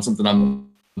little bit on something I'm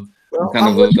kind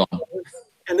of on.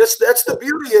 And that's the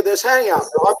beauty of this hangout.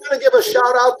 So I'm going to give a shout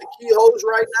out to Key Hose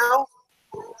right now.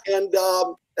 And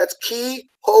that's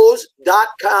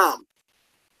keyhose.com.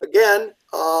 Again,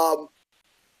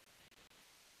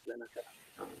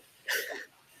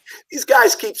 these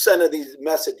guys keep sending these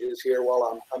messages here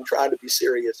while I'm trying to be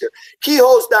serious here.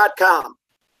 Keyhose.com.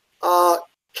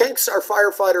 Kinks are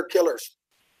firefighter killers.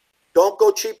 Don't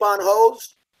go cheap on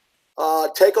hose.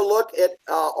 Take a look at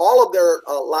all of their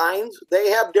lines. They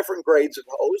have different grades of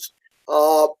hose.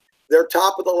 Their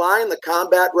top of the line, the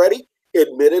combat ready,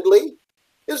 admittedly,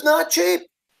 is not cheap.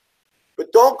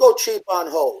 But don't go cheap on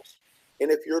hose. And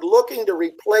if you're looking to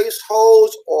replace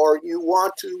hose or you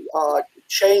want to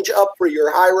change up for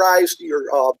your high-rise, your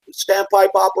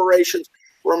standpipe operations,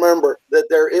 remember that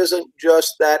there isn't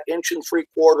just that 1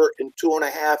 3/4 and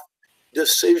 2.5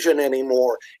 decision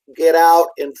anymore. Get out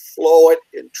and flow it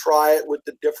and try it with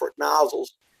the different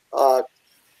nozzles.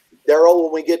 Daryl,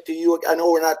 when we get to you, I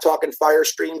know we're not talking fire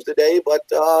streams today, but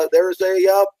there's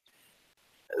a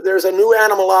new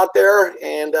animal out there,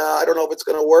 and I don't know if it's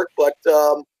going to work, but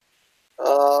the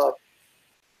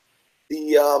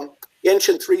 1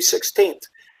 3/16.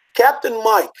 Captain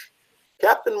Mike,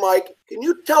 can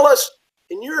you tell us,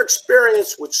 in your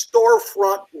experience with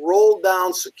storefront roll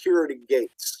down security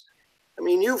gates? I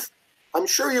mean, I'm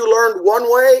sure you learned one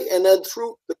way, and then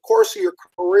through the course of your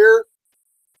career,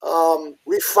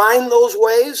 refine those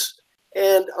ways.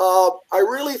 And I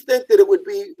really think that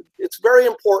it's very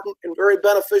important and very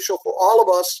beneficial for all of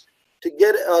us to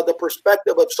get the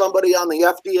perspective of somebody on the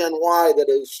FDNY that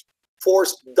has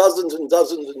forced dozens and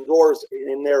dozens of doors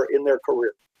in their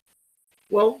career.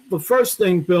 Well, the first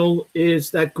thing, Bill, is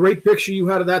that great picture you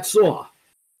had of that saw.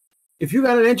 If you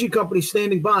got an engine company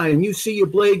standing by and you see your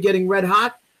blade getting red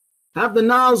hot, have the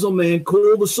nozzle man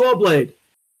cool the saw blade.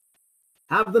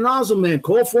 Have the nozzle man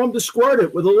call for him to squirt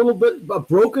it with a little bit of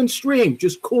broken stream.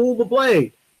 Just cool the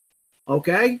blade.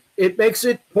 Okay? It makes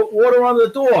it put water on the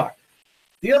door.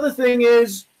 The other thing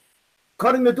is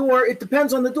cutting the door. It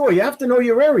depends on the door. You have to know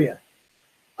your area.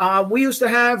 We used to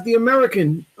have the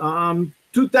American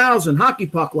 2000 hockey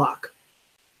puck lock,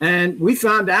 and we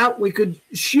found out we could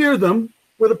shear them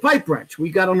with a pipe wrench. We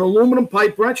got an aluminum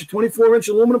pipe wrench, a 24-inch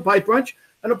aluminum pipe wrench,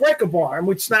 and a breaker bar, and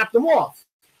we'd snap them off.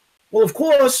 Well, of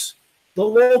course, the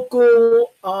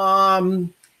local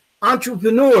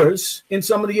entrepreneurs in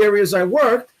some of the areas I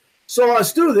worked saw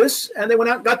us do this, and they went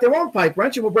out and got their own pipe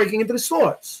wrench and were breaking into the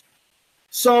stores.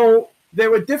 So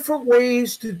there are different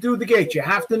ways to do the gates. You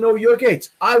have to know your gates.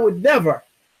 I would never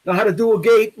know how to do a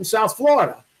gate in South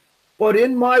Florida. But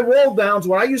in my roll downs,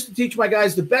 what I used to teach my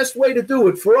guys, the best way to do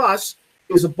it for us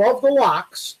is above the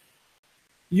locks,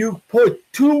 you put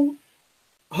 2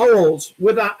 holes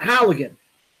with a Halligan.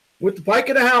 With the pike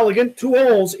of the Halligan, 2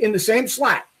 holes in the same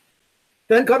slat.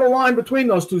 Then cut a line between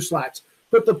those 2 slats.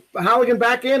 Put the Halligan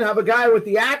back in, have a guy with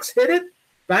the axe hit it,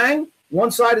 bang,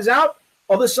 one side is out,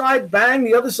 other side, bang,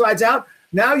 the other side's out.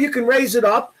 Now you can raise it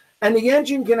up, and the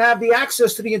engine can have the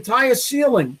access to the entire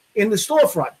ceiling in the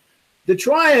storefront. The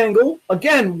triangle,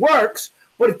 again, works,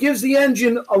 but it gives the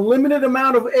engine a limited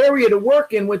amount of area to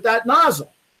work in with that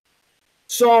nozzle.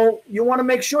 So you want to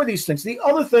make sure these things. The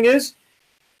other thing is,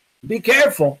 be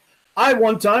careful. I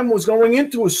one time was going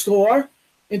into a store,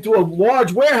 into a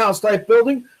large warehouse type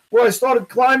building, where I started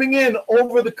climbing in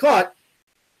over the cut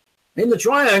in the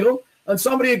triangle, and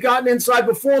somebody had gotten inside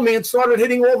before me and started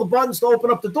hitting all the buttons to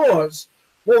open up the doors.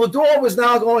 Well, the door was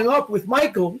now going up with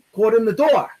Michael caught in the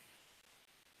door.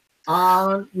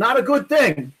 Not a good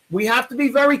thing. We have to be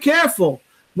very careful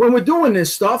when we're doing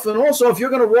this stuff. And also, if you're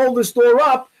going to roll this door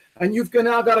up and you've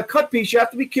now got a cut piece, you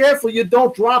have to be careful you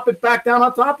don't drop it back down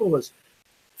on top of us.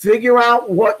 Figure out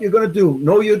what you're going to do.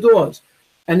 Know your doors.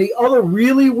 And the other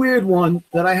really weird one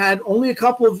that I had only a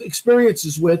couple of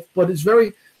experiences with, but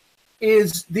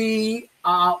is the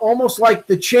almost like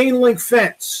the chain link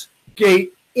fence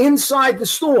gate inside the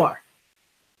store.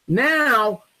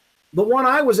 Now, the one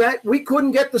I was at, we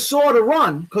couldn't get the saw to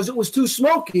run because it was too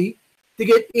smoky to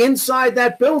get inside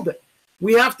that building.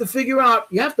 We have to figure out,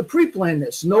 you have to pre-plan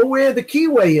this, know where the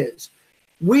keyway is.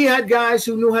 We had guys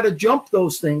who knew how to jump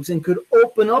those things and could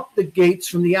open up the gates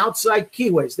from the outside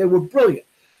keyways. They were brilliant.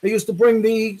 They used to bring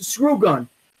the screw gun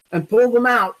and pull them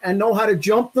out and know how to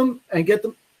jump them and get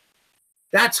them.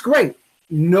 That's great.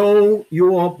 Know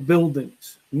your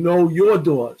buildings. Know your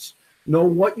doors. Know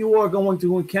what you are going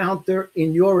to encounter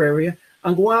in your area,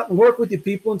 and go out and work with your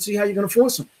people and see how you're going to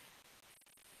force them.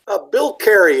 Bill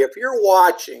Carey, if you're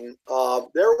watching,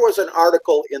 there was an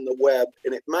article in the web,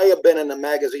 and it may have been in the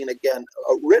magazine again,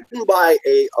 written by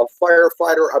a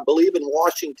firefighter, I believe in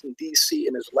Washington, D.C.,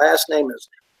 and his last name is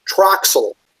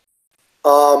Troxel.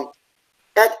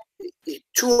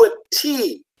 To a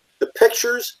T, the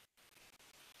pictures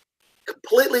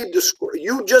completely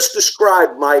you just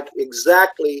described, Mike,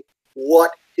 exactly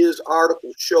what his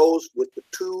article shows with the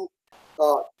 2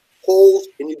 holes,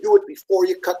 and you do it before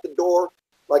you cut the door.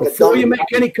 Like before you make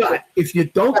any cut. If you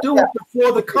don't do it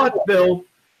before the cut, Bill,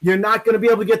 you're not going to be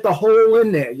able to get the hole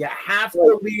in there. You have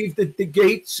to leave the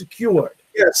gate secured.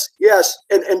 Yes, yes.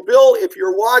 And Bill, if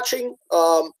you're watching,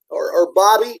 or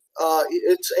Bobby,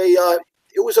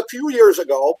 it was a few years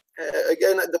ago.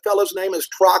 Again, the fellow's name is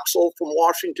Troxel from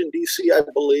Washington, D.C., I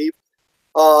believe.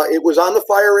 It was on the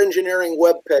fire engineering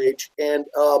webpage. And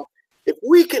if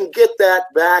we can get that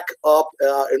back up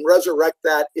and resurrect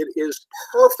that, it is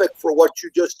perfect for what you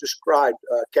just described,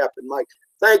 Captain Mike.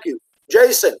 Thank you.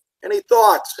 Jason, any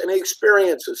thoughts, any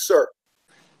experiences, sir?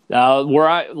 Where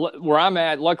I'm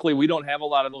at, luckily we don't have a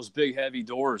lot of those big heavy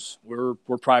doors. We're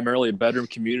primarily a bedroom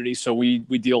community, so we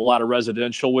deal a lot of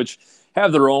residential, which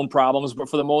have their own problems. But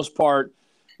for the most part,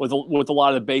 with a lot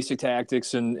of the basic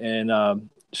tactics and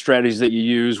strategies that you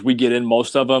use, we get in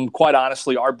most of them. Quite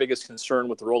honestly, our biggest concern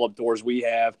with the roll-up doors we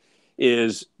have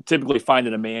is typically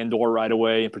finding a man door right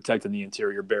away and protecting the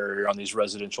interior barrier on these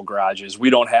residential garages. We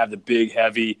don't have the big,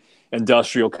 heavy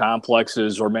industrial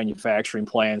complexes or manufacturing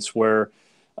plants where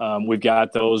we've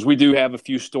got those. We do have a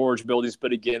few storage buildings,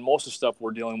 but again, most of the stuff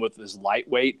we're dealing with is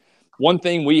lightweight. One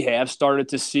thing we have started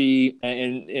to see,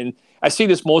 and I see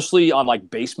this mostly on like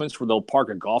basements where they'll park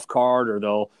a golf cart or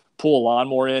they'll pull a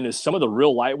lawnmower in, is some of the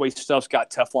real lightweight stuff's got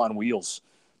Teflon wheels.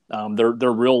 They're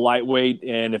real lightweight,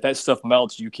 and if that stuff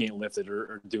melts, you can't lift it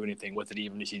or do anything with it,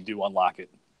 even if you do unlock it.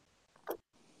 I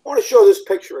want to show this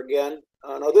picture again.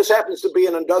 Now, this happens to be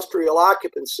an industrial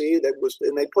occupancy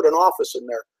and they put an office in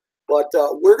there. But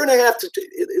we're going to have to,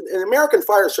 an American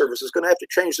Fire Service is going to have to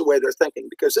change the way they're thinking,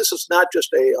 because this is not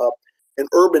just an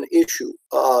urban issue.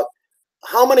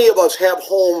 How many of us have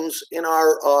homes in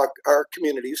our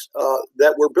communities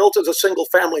that were built as a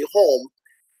single-family home,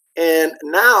 and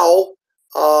now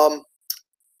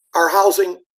are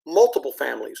housing multiple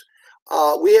families?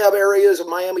 We have areas of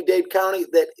Miami-Dade County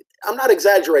that, I'm not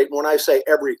exaggerating when I say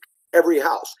every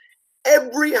house.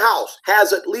 Every house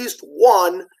has at least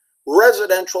one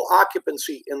residential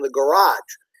occupancy in the garage.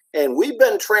 And we've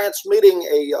been transmitting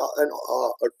a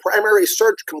primary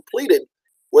search completed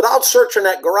without searching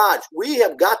that garage. We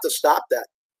have got to stop that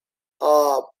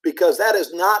because that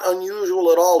is not unusual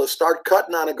at all to start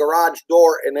cutting on a garage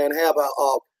door and then have an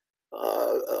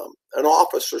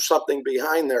office or something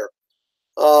behind there.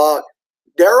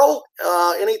 Daryl,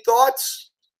 any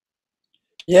thoughts?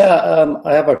 Yeah,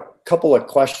 I have a couple of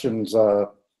questions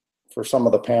for some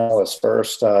of the panelists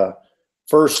first.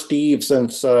 First, Steve,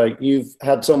 since you've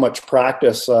had so much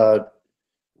practice,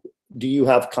 do you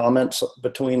have comments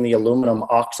between the aluminum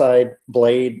oxide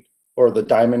blade or the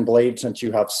diamond blade, since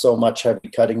you have so much heavy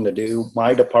cutting to do?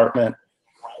 My department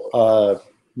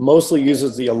mostly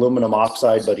uses the aluminum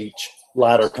oxide, but each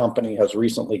ladder company has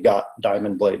recently got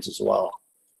diamond blades as well.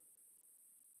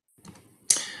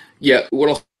 Yeah, what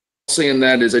I'll say in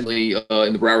that is in the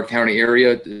Broward County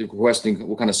area, requesting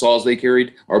what kind of saws they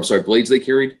carried, or I'm sorry, blades they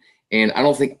carried. And I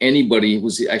don't think anybody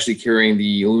was actually carrying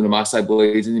the aluminum oxide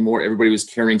blades anymore. Everybody was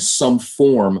carrying some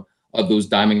form of those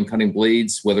diamond cutting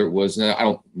blades, whether it was,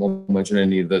 I won't mention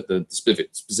any of the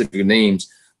specific names,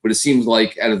 but it seems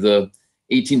like out of the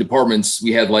 18 departments,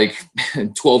 we had like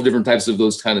 12 different types of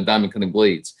those kind of diamond cutting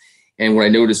blades. And what I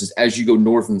noticed is as you go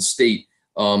north in the state,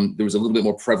 there was a little bit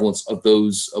more prevalence of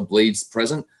those blades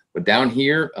present. But down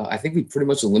here, I think we pretty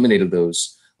much eliminated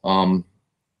those.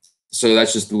 So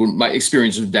that's just my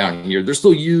experience down here. They're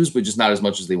still used, but just not as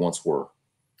much as they once were. All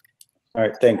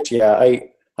right, thanks. Yeah,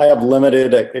 I have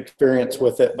limited experience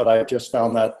with it, but I just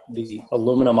found that the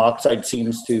aluminum oxide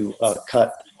seems to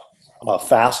cut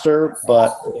faster,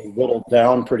 but they whittle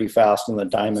down pretty fast, and the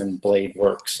diamond blade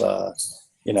works.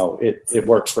 You know, it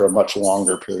works for a much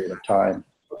longer period of time.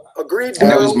 Agreed.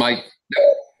 And that was my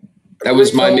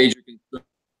major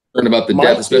concern about the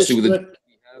depth, especially with the.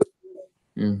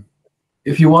 Yeah.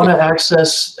 If you want to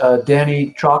access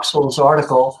Danny Troxel's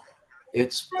article,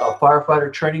 it's a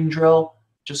firefighter training drill.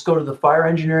 Just go to the fire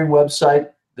engineering website.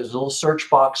 There's a little search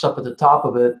box up at the top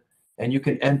of it, and you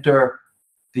can enter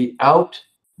the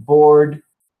outboard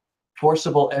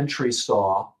forcible entry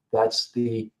saw. That's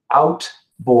the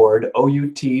outboard,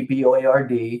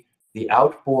 O-U-T-B-O-A-R-D, the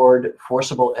outboard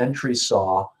forcible entry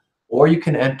saw, or you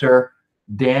can enter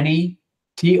Danny,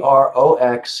 T-R-O-X-E-L-L,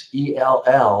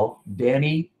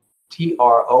 Danny,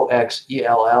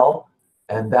 Troxell,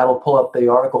 and that'll pull up the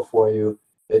article for you.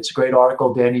 It's a great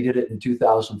article. Danny did it in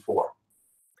 2004.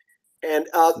 And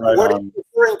what I'm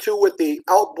referring to with the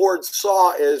outboard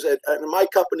saw is, and my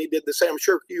company did the same. I'm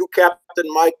sure you,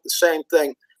 Captain Mike, the same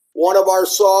thing. One of our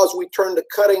saws, we turned the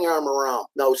cutting arm around.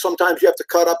 Now, sometimes you have to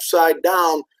cut upside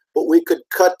down, but we could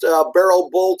cut barrel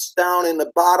bolts down in the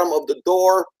bottom of the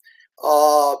door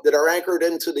that are anchored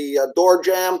into the door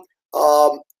jamb.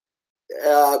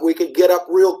 We could get up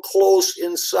real close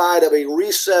inside of a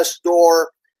recessed door.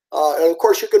 And of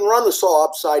course, you can run the saw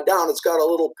upside down. It's got a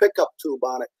little pickup tube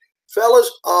on it.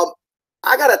 Fellas,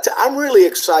 I'm really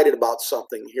excited about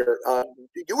something here.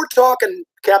 You were talking,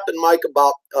 Captain Mike,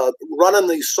 about running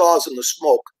these saws in the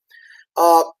smoke.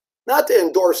 Not to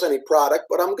endorse any product,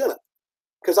 but I'm gonna.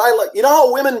 Because you know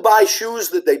how women buy shoes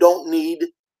that they don't need?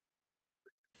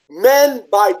 Men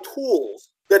buy tools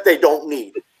that they don't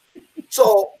need.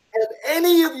 So, have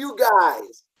any of you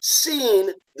guys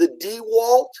seen the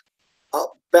DeWalt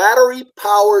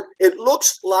battery-powered? It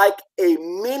looks like a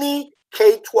mini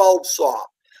K12 saw.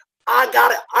 I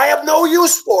got it. I have no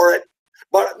use for it,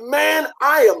 but man,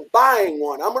 I am buying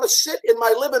one. I'm going to sit in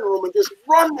my living room and just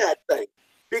run that thing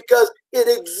because it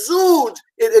exudes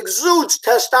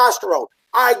testosterone.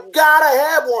 I gotta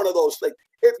have one of those things.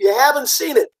 If you haven't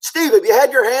seen it, Steve, have you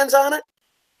had your hands on it?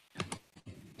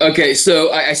 Okay,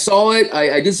 so I saw it.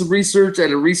 I did some research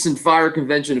at a recent fire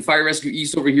convention, Fire Rescue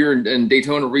East over here in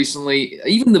Daytona recently.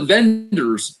 Even the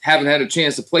vendors haven't had a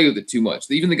chance to play with it too much.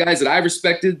 Even the guys that I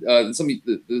respected, some of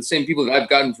the same people that I've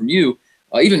gotten from you,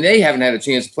 even they haven't had a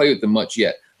chance to play with them much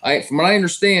yet. From what I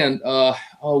understand,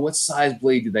 what size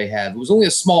blade did they have? It was only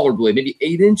a smaller blade, maybe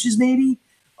 8 inches, maybe.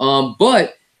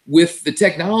 But with the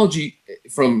technology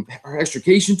from our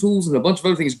extrication tools and a bunch of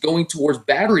other things going towards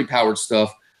battery-powered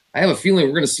stuff, I have a feeling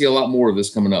we're going to see a lot more of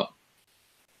this coming up.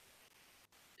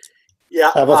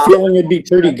 Yeah, I have a feeling it'd be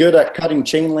pretty good at cutting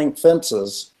chain link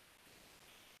fences.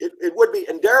 It would be.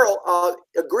 And Daryl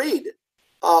agreed.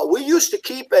 We used to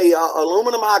keep a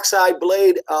aluminum oxide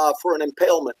blade for an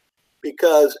impalement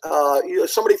because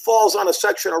somebody falls on a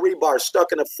section of rebar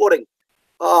stuck in a footing.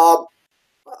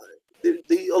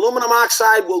 The aluminum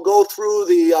oxide will go through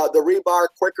the rebar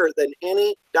quicker than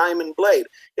any diamond blade.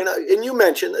 And you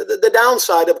mentioned the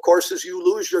downside, of course, is you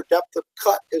lose your depth of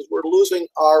cut as we're losing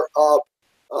our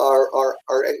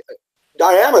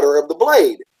diameter of the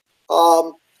blade.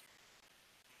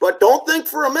 But don't think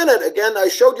for a minute, again, I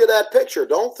showed you that picture.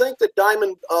 Don't think that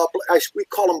diamond, we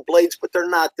call them blades, but they're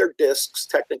not. They're discs,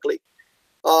 technically.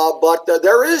 But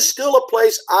there is still a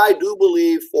place, I do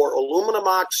believe, for aluminum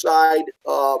oxide,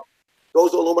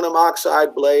 those aluminum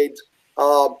oxide blades,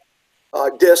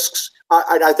 discs.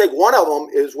 I think one of them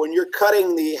is when you're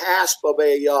cutting the hasp of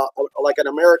like an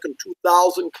American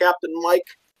 2000 Captain Mike,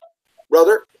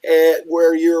 brother,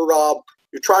 where you're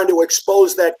trying to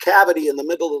expose that cavity in the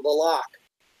middle of the lock.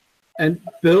 And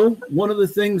Bill, one of the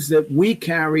things that we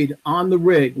carried on the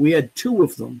rig, we had 2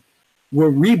 of them, were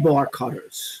rebar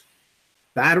cutters,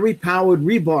 battery-powered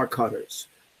rebar cutters,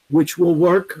 which will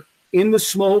work in the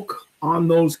smoke on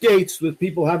those gates that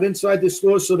people have inside the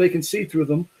stores so they can see through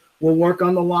them, will work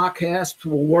on the lock hasp,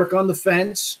 will work on the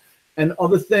fence, and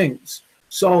other things.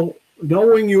 So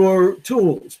knowing your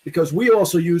tools, because we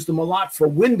also used them a lot for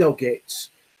window gates.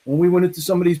 When we went into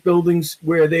some of these buildings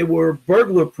where they were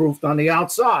burglar-proofed on the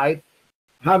outside,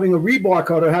 having a rebar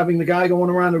cutter, having the guy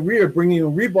going around the rear, bringing a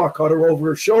rebar cutter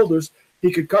over his shoulders,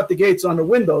 he could cut the gates on the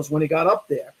windows when he got up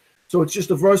there. So it's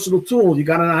just a versatile tool. You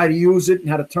got to know how to use it and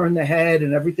how to turn the head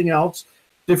and everything else.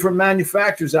 Different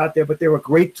manufacturers out there, but they're a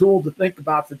great tool to think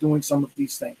about for doing some of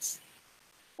these things.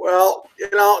 Well,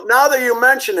 now that you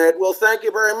mention it, well, thank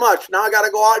you very much. Now I got to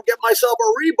go out and get myself a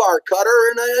rebar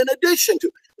cutter in addition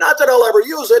to. Not that I'll ever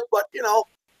use it, but,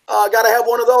 I got to have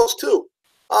one of those too.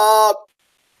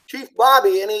 Chief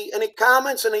Bobby, any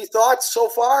comments, any thoughts so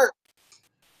far?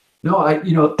 No,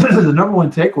 the number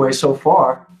one takeaway so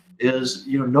far is,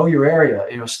 know your area.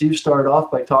 Steve started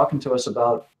off by talking to us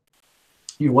about,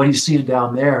 what he's seeing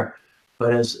down there.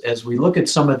 But as we look at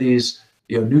some of these,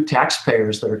 new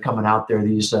taxpayers that are coming out there,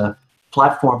 these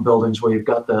platform buildings where you've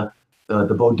got the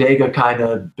bodega kind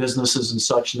of businesses and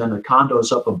such, and then the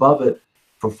condos up above it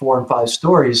for 4 and 5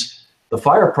 stories, the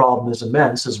fire problem is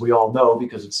immense, as we all know,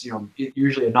 because it's,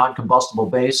 usually a non-combustible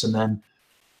base and then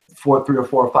 3 or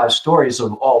 4 or 5 stories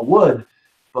of all wood.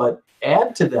 But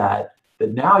add to that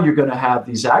now you're going to have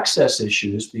these access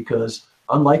issues, because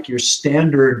unlike your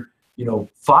standard,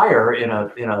 fire in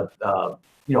a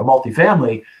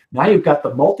multifamily, now you've got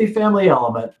the multifamily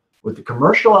element with the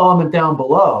commercial element down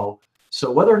below.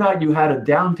 So whether or not you had a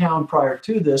downtown prior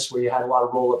to this where you had a lot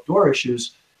of roll-up door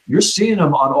issues, you're seeing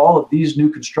them on all of these new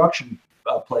construction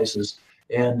places.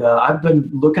 And I've been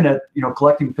looking at,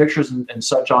 collecting pictures and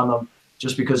such on them,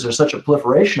 just because there's such a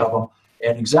proliferation of them.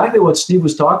 And exactly what Steve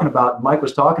was talking about and Mike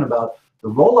was talking about, the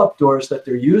roll-up doors that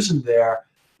they're using there,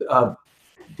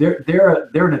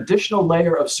 they're an additional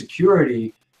layer of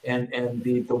security, and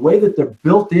the way that they're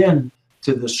built in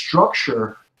to the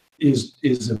structure is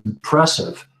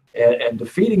impressive. And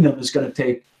defeating them is going to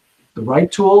take the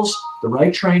right tools, the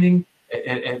right training,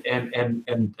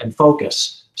 and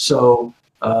focus. So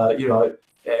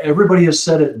everybody has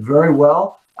said it very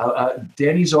well.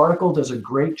 Danny's article does a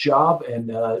great job,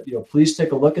 and please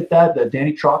take a look at that.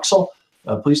 Danny Troxel,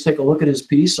 please take a look at his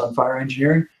piece on fire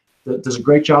engineering. That does a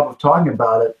great job of talking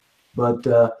about it. But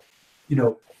the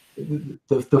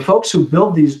folks who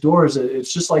build these doors,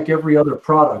 it's just like every other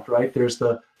product, right?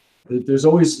 There's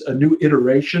always a new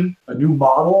iteration, a new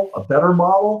model, a better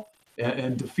model,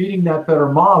 and defeating that better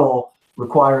model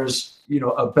requires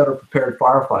a better prepared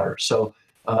firefighter. So.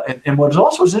 And what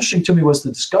also was interesting to me was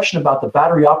the discussion about the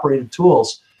battery-operated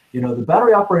tools. The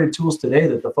battery-operated tools today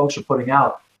that the folks are putting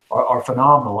out are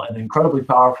phenomenal and incredibly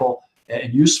powerful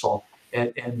and useful.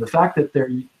 And the fact that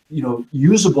they're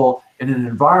usable in an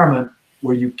environment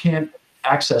where you can't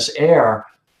access air,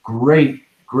 great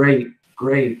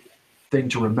thing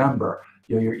to remember.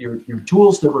 Your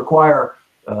tools that require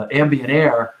ambient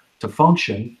air to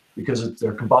function because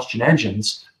they're combustion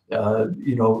engines,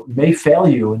 may fail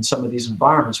you in some of these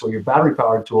environments where your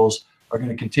battery-powered tools are going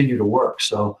to continue to work.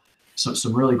 So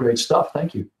some really great stuff.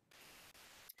 Thank you.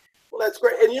 Well, that's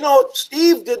great. And,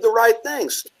 Steve did the right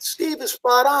things. Steve is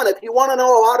spot on. If you want to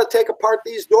know how to take apart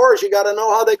these doors, you got to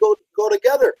know how they go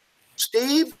together.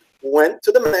 Steve went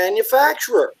to the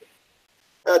manufacturer,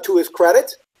 to his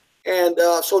credit. And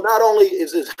so not only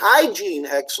is his hygiene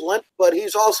excellent, but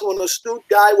he's also an astute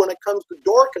guy when it comes to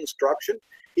door construction.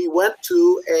 He went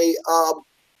to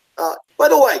by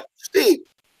the way, Steve,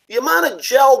 the amount of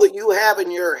gel that you have in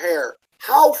your hair,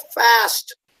 how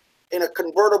fast in a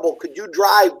convertible could you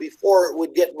drive before it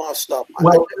would get mussed up?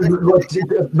 Well,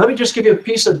 let me just give you a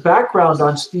piece of background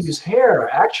on Steve's hair.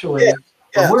 Actually,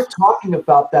 when we're talking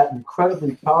about that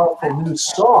incredibly powerful new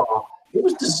saw, it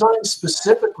was designed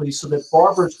specifically so that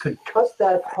barbers could cut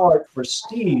that part for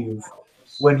Steve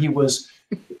when he was,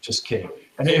 just kidding.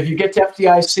 And if you get to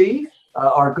FDIC,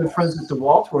 Our good friends at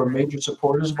DeWalt, who are major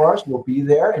supporters of ours, will be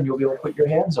there, and you'll be able to put your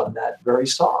hands on that very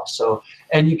saw. So,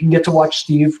 and you can get to watch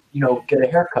Steve, get a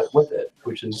haircut with it,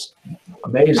 which is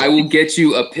amazing. I will get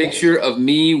you a picture of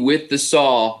me with the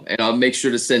saw, and I'll make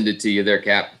sure to send it to you there,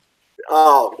 Cap.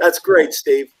 Oh, that's great,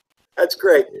 Steve. That's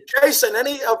great. Jason,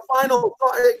 any final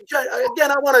thought?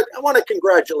 Again, I want to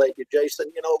congratulate you,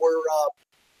 Jason.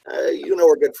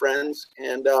 We're good friends,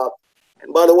 and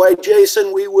by the way,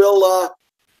 Jason,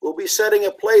 we'll be setting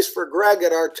a place for Greg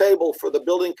at our table for the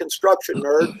building construction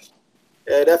nerds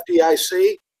at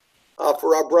FDIC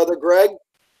for our brother Greg.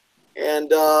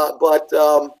 And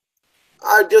I'm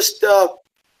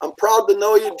proud to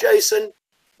know you, Jason.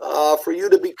 For you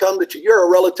to become you're a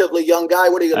relatively young guy.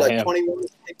 What are you, like 21,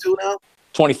 22 now?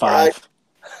 25.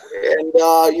 And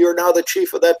you're now the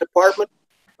chief of that department.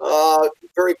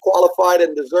 Very qualified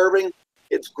and deserving.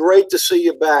 It's great to see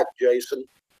you back, Jason.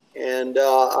 And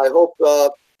I hope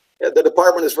the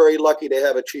department is very lucky to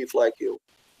have a chief like you.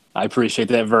 I appreciate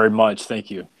that very much.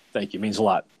 Thank you. Thank you. It means a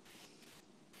lot.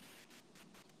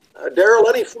 Daryl,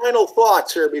 any final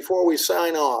thoughts here before we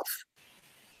sign off?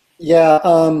 Yeah,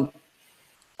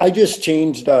 I just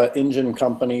changed engine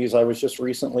companies. I was just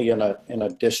recently in a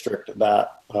district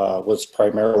that was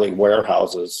primarily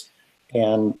warehouses.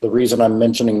 And the reason I'm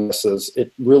mentioning this is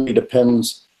it really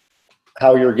depends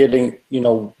how you're getting,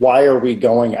 why are we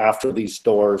going after these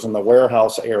doors in the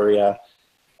warehouse area?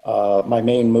 My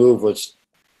main move was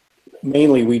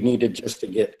mainly we needed just to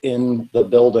get in the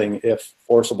building if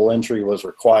forcible entry was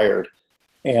required.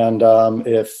 And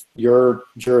if your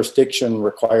jurisdiction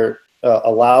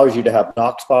allows you to have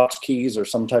Knox box keys or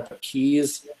some type of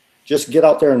keys, just get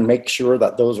out there and make sure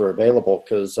that those are available,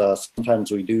 because sometimes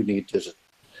we do need to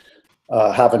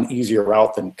have an easier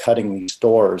route than cutting these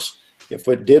doors. If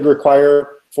it did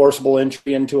require forcible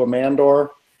entry into a man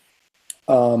door,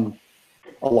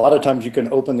 a lot of times you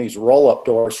can open these roll-up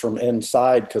doors from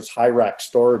inside, because high rack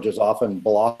storage is often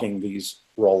blocking these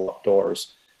roll-up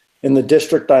doors. In the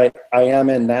district I am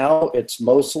in now, it's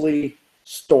mostly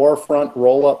storefront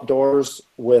roll-up doors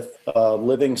with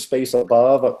living space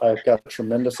above. I've got a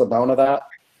tremendous amount of that,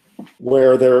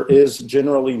 where there is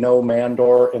generally no man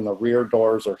door and the rear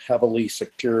doors are heavily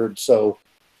secured. So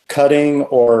cutting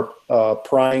or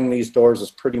prying these doors is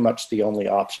pretty much the only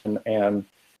option. And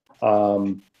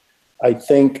I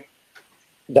think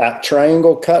that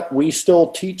triangle cut, we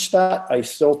still teach that. I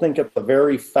still think it's a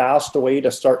very fast way to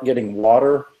start getting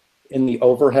water in the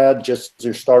overhead, just as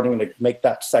you're starting to make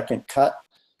that second cut.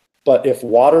 But if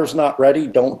water's not ready,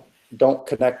 don't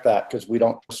connect that, because we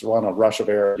don't just want a rush of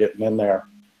air getting in there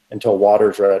until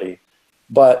water's ready.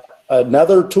 But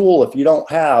another tool, if you don't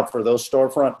have for those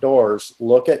storefront doors,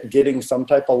 look at getting some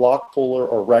type of lock puller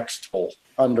or Rex tool.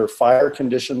 Under fire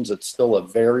conditions, it's still a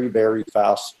very, very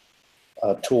fast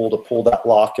tool to pull that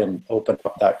lock and open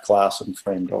up that glass and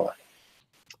frame door.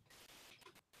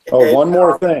 Oh, one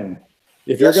more thing.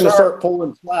 If you're going to start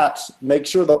pulling flats, make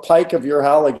sure the pike of your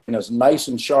Halligan is nice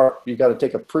and sharp. You got to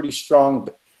take a pretty strong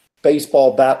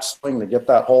baseball bat swing to get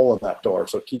that hole in that door.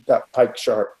 So keep that pike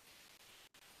sharp.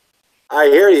 I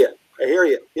hear you. I hear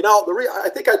you. I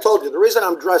think I told you the reason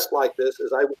I'm dressed like this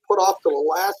is I put off till the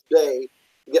last day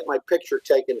to get my picture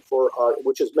taken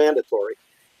which is mandatory.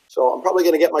 So I'm probably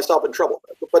going to get myself in trouble.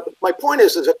 But my point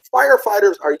is that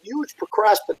firefighters are huge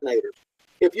procrastinators.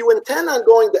 If you intend on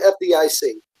going to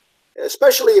FDIC,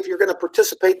 especially if you're going to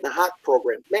participate in the HOT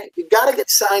program, man, you got to get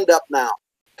signed up now.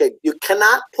 Okay, you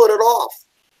cannot put it off.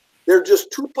 They're just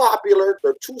too popular.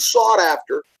 They're too sought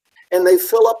after, and they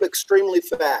fill up extremely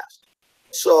fast.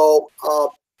 So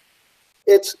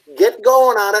it's get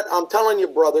going on it. I'm telling you,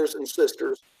 brothers and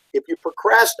sisters, if you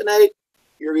procrastinate,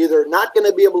 you're either not going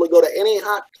to be able to go to any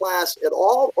HOT class at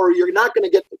all, or you're not going to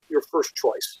get your first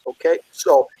choice. Okay,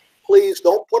 so please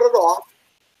don't put it off.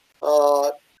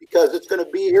 Because it's going to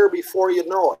be here before you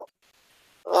know it.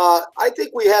 I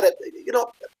think we had it,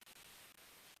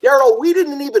 Daryl, we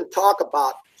didn't even talk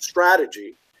about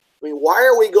strategy. I mean, why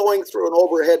are we going through an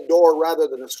overhead door rather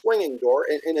than a swinging door?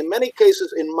 And in many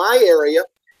cases in my area,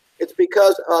 it's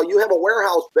because you have a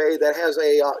warehouse bay that has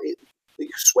the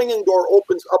swinging door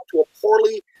opens up to a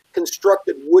poorly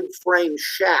constructed wood frame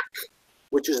shack,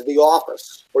 which is the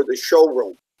office or the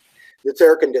showroom. It's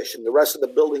air conditioned. The rest of the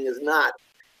building is not.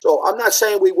 So I'm not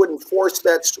saying we wouldn't force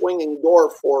that swinging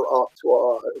door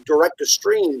to direct to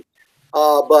stream,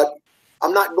 but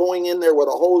I'm not going in there with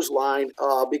a hose line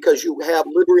because you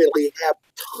literally have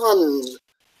tons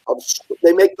of.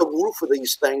 They make the roof of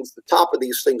these things, the top of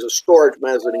these things, a storage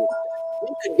mezzanine.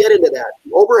 You can get into that.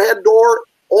 The overhead door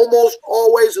almost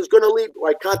always is going to lead.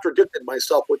 I contradicted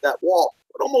myself with that wall,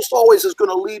 but almost always is going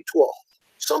to lead to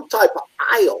some type of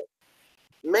aisle.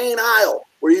 main aisle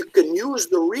where you can use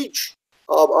the reach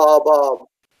of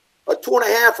a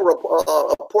 2.5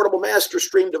 or a portable master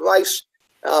stream device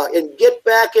and get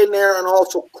back in there and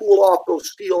also cool off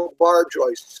those steel bar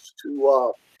joists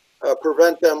to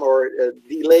prevent them or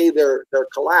delay their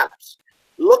collapse.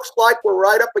 Looks like we're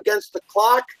right up against the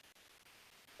clock.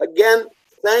 Again,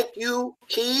 thank you,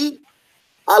 Key.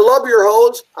 I love your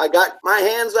hose. I got my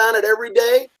hands on it every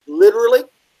day, literally.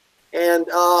 And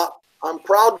I'm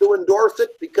proud to endorse it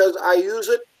because I use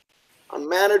it. I'm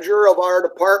manager of our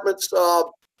department's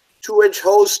 2-inch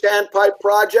hose standpipe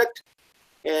project.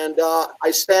 And I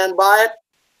stand by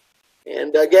it.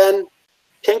 And again,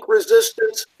 kink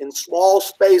resistance in small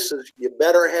spaces. You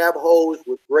better have hose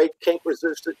with great kink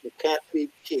resistance. You can't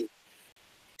beat Key.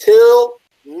 Till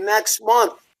next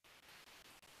month.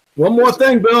 One more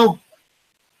thing, Bill.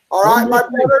 All right, my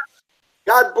brothers.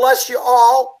 God bless you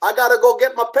all. I got to go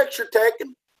get my picture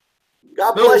taken.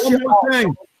 God bless you all.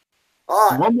 Thing. All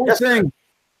right. One more thing.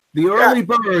 The early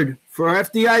bird for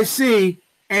FDIC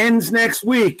ends next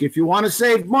week. If you want to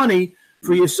save money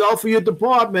for yourself or your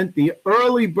department, the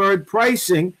early bird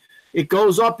pricing, it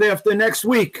goes up after next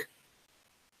week.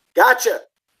 Gotcha.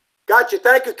 Gotcha.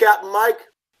 Thank you, Captain Mike.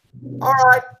 All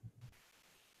right.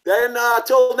 Then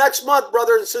till next month,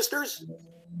 brothers and sisters,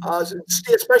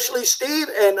 especially Steve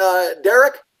and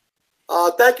Derek,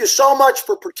 thank you so much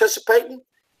for participating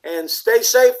and stay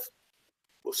safe.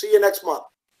 We'll see you next month.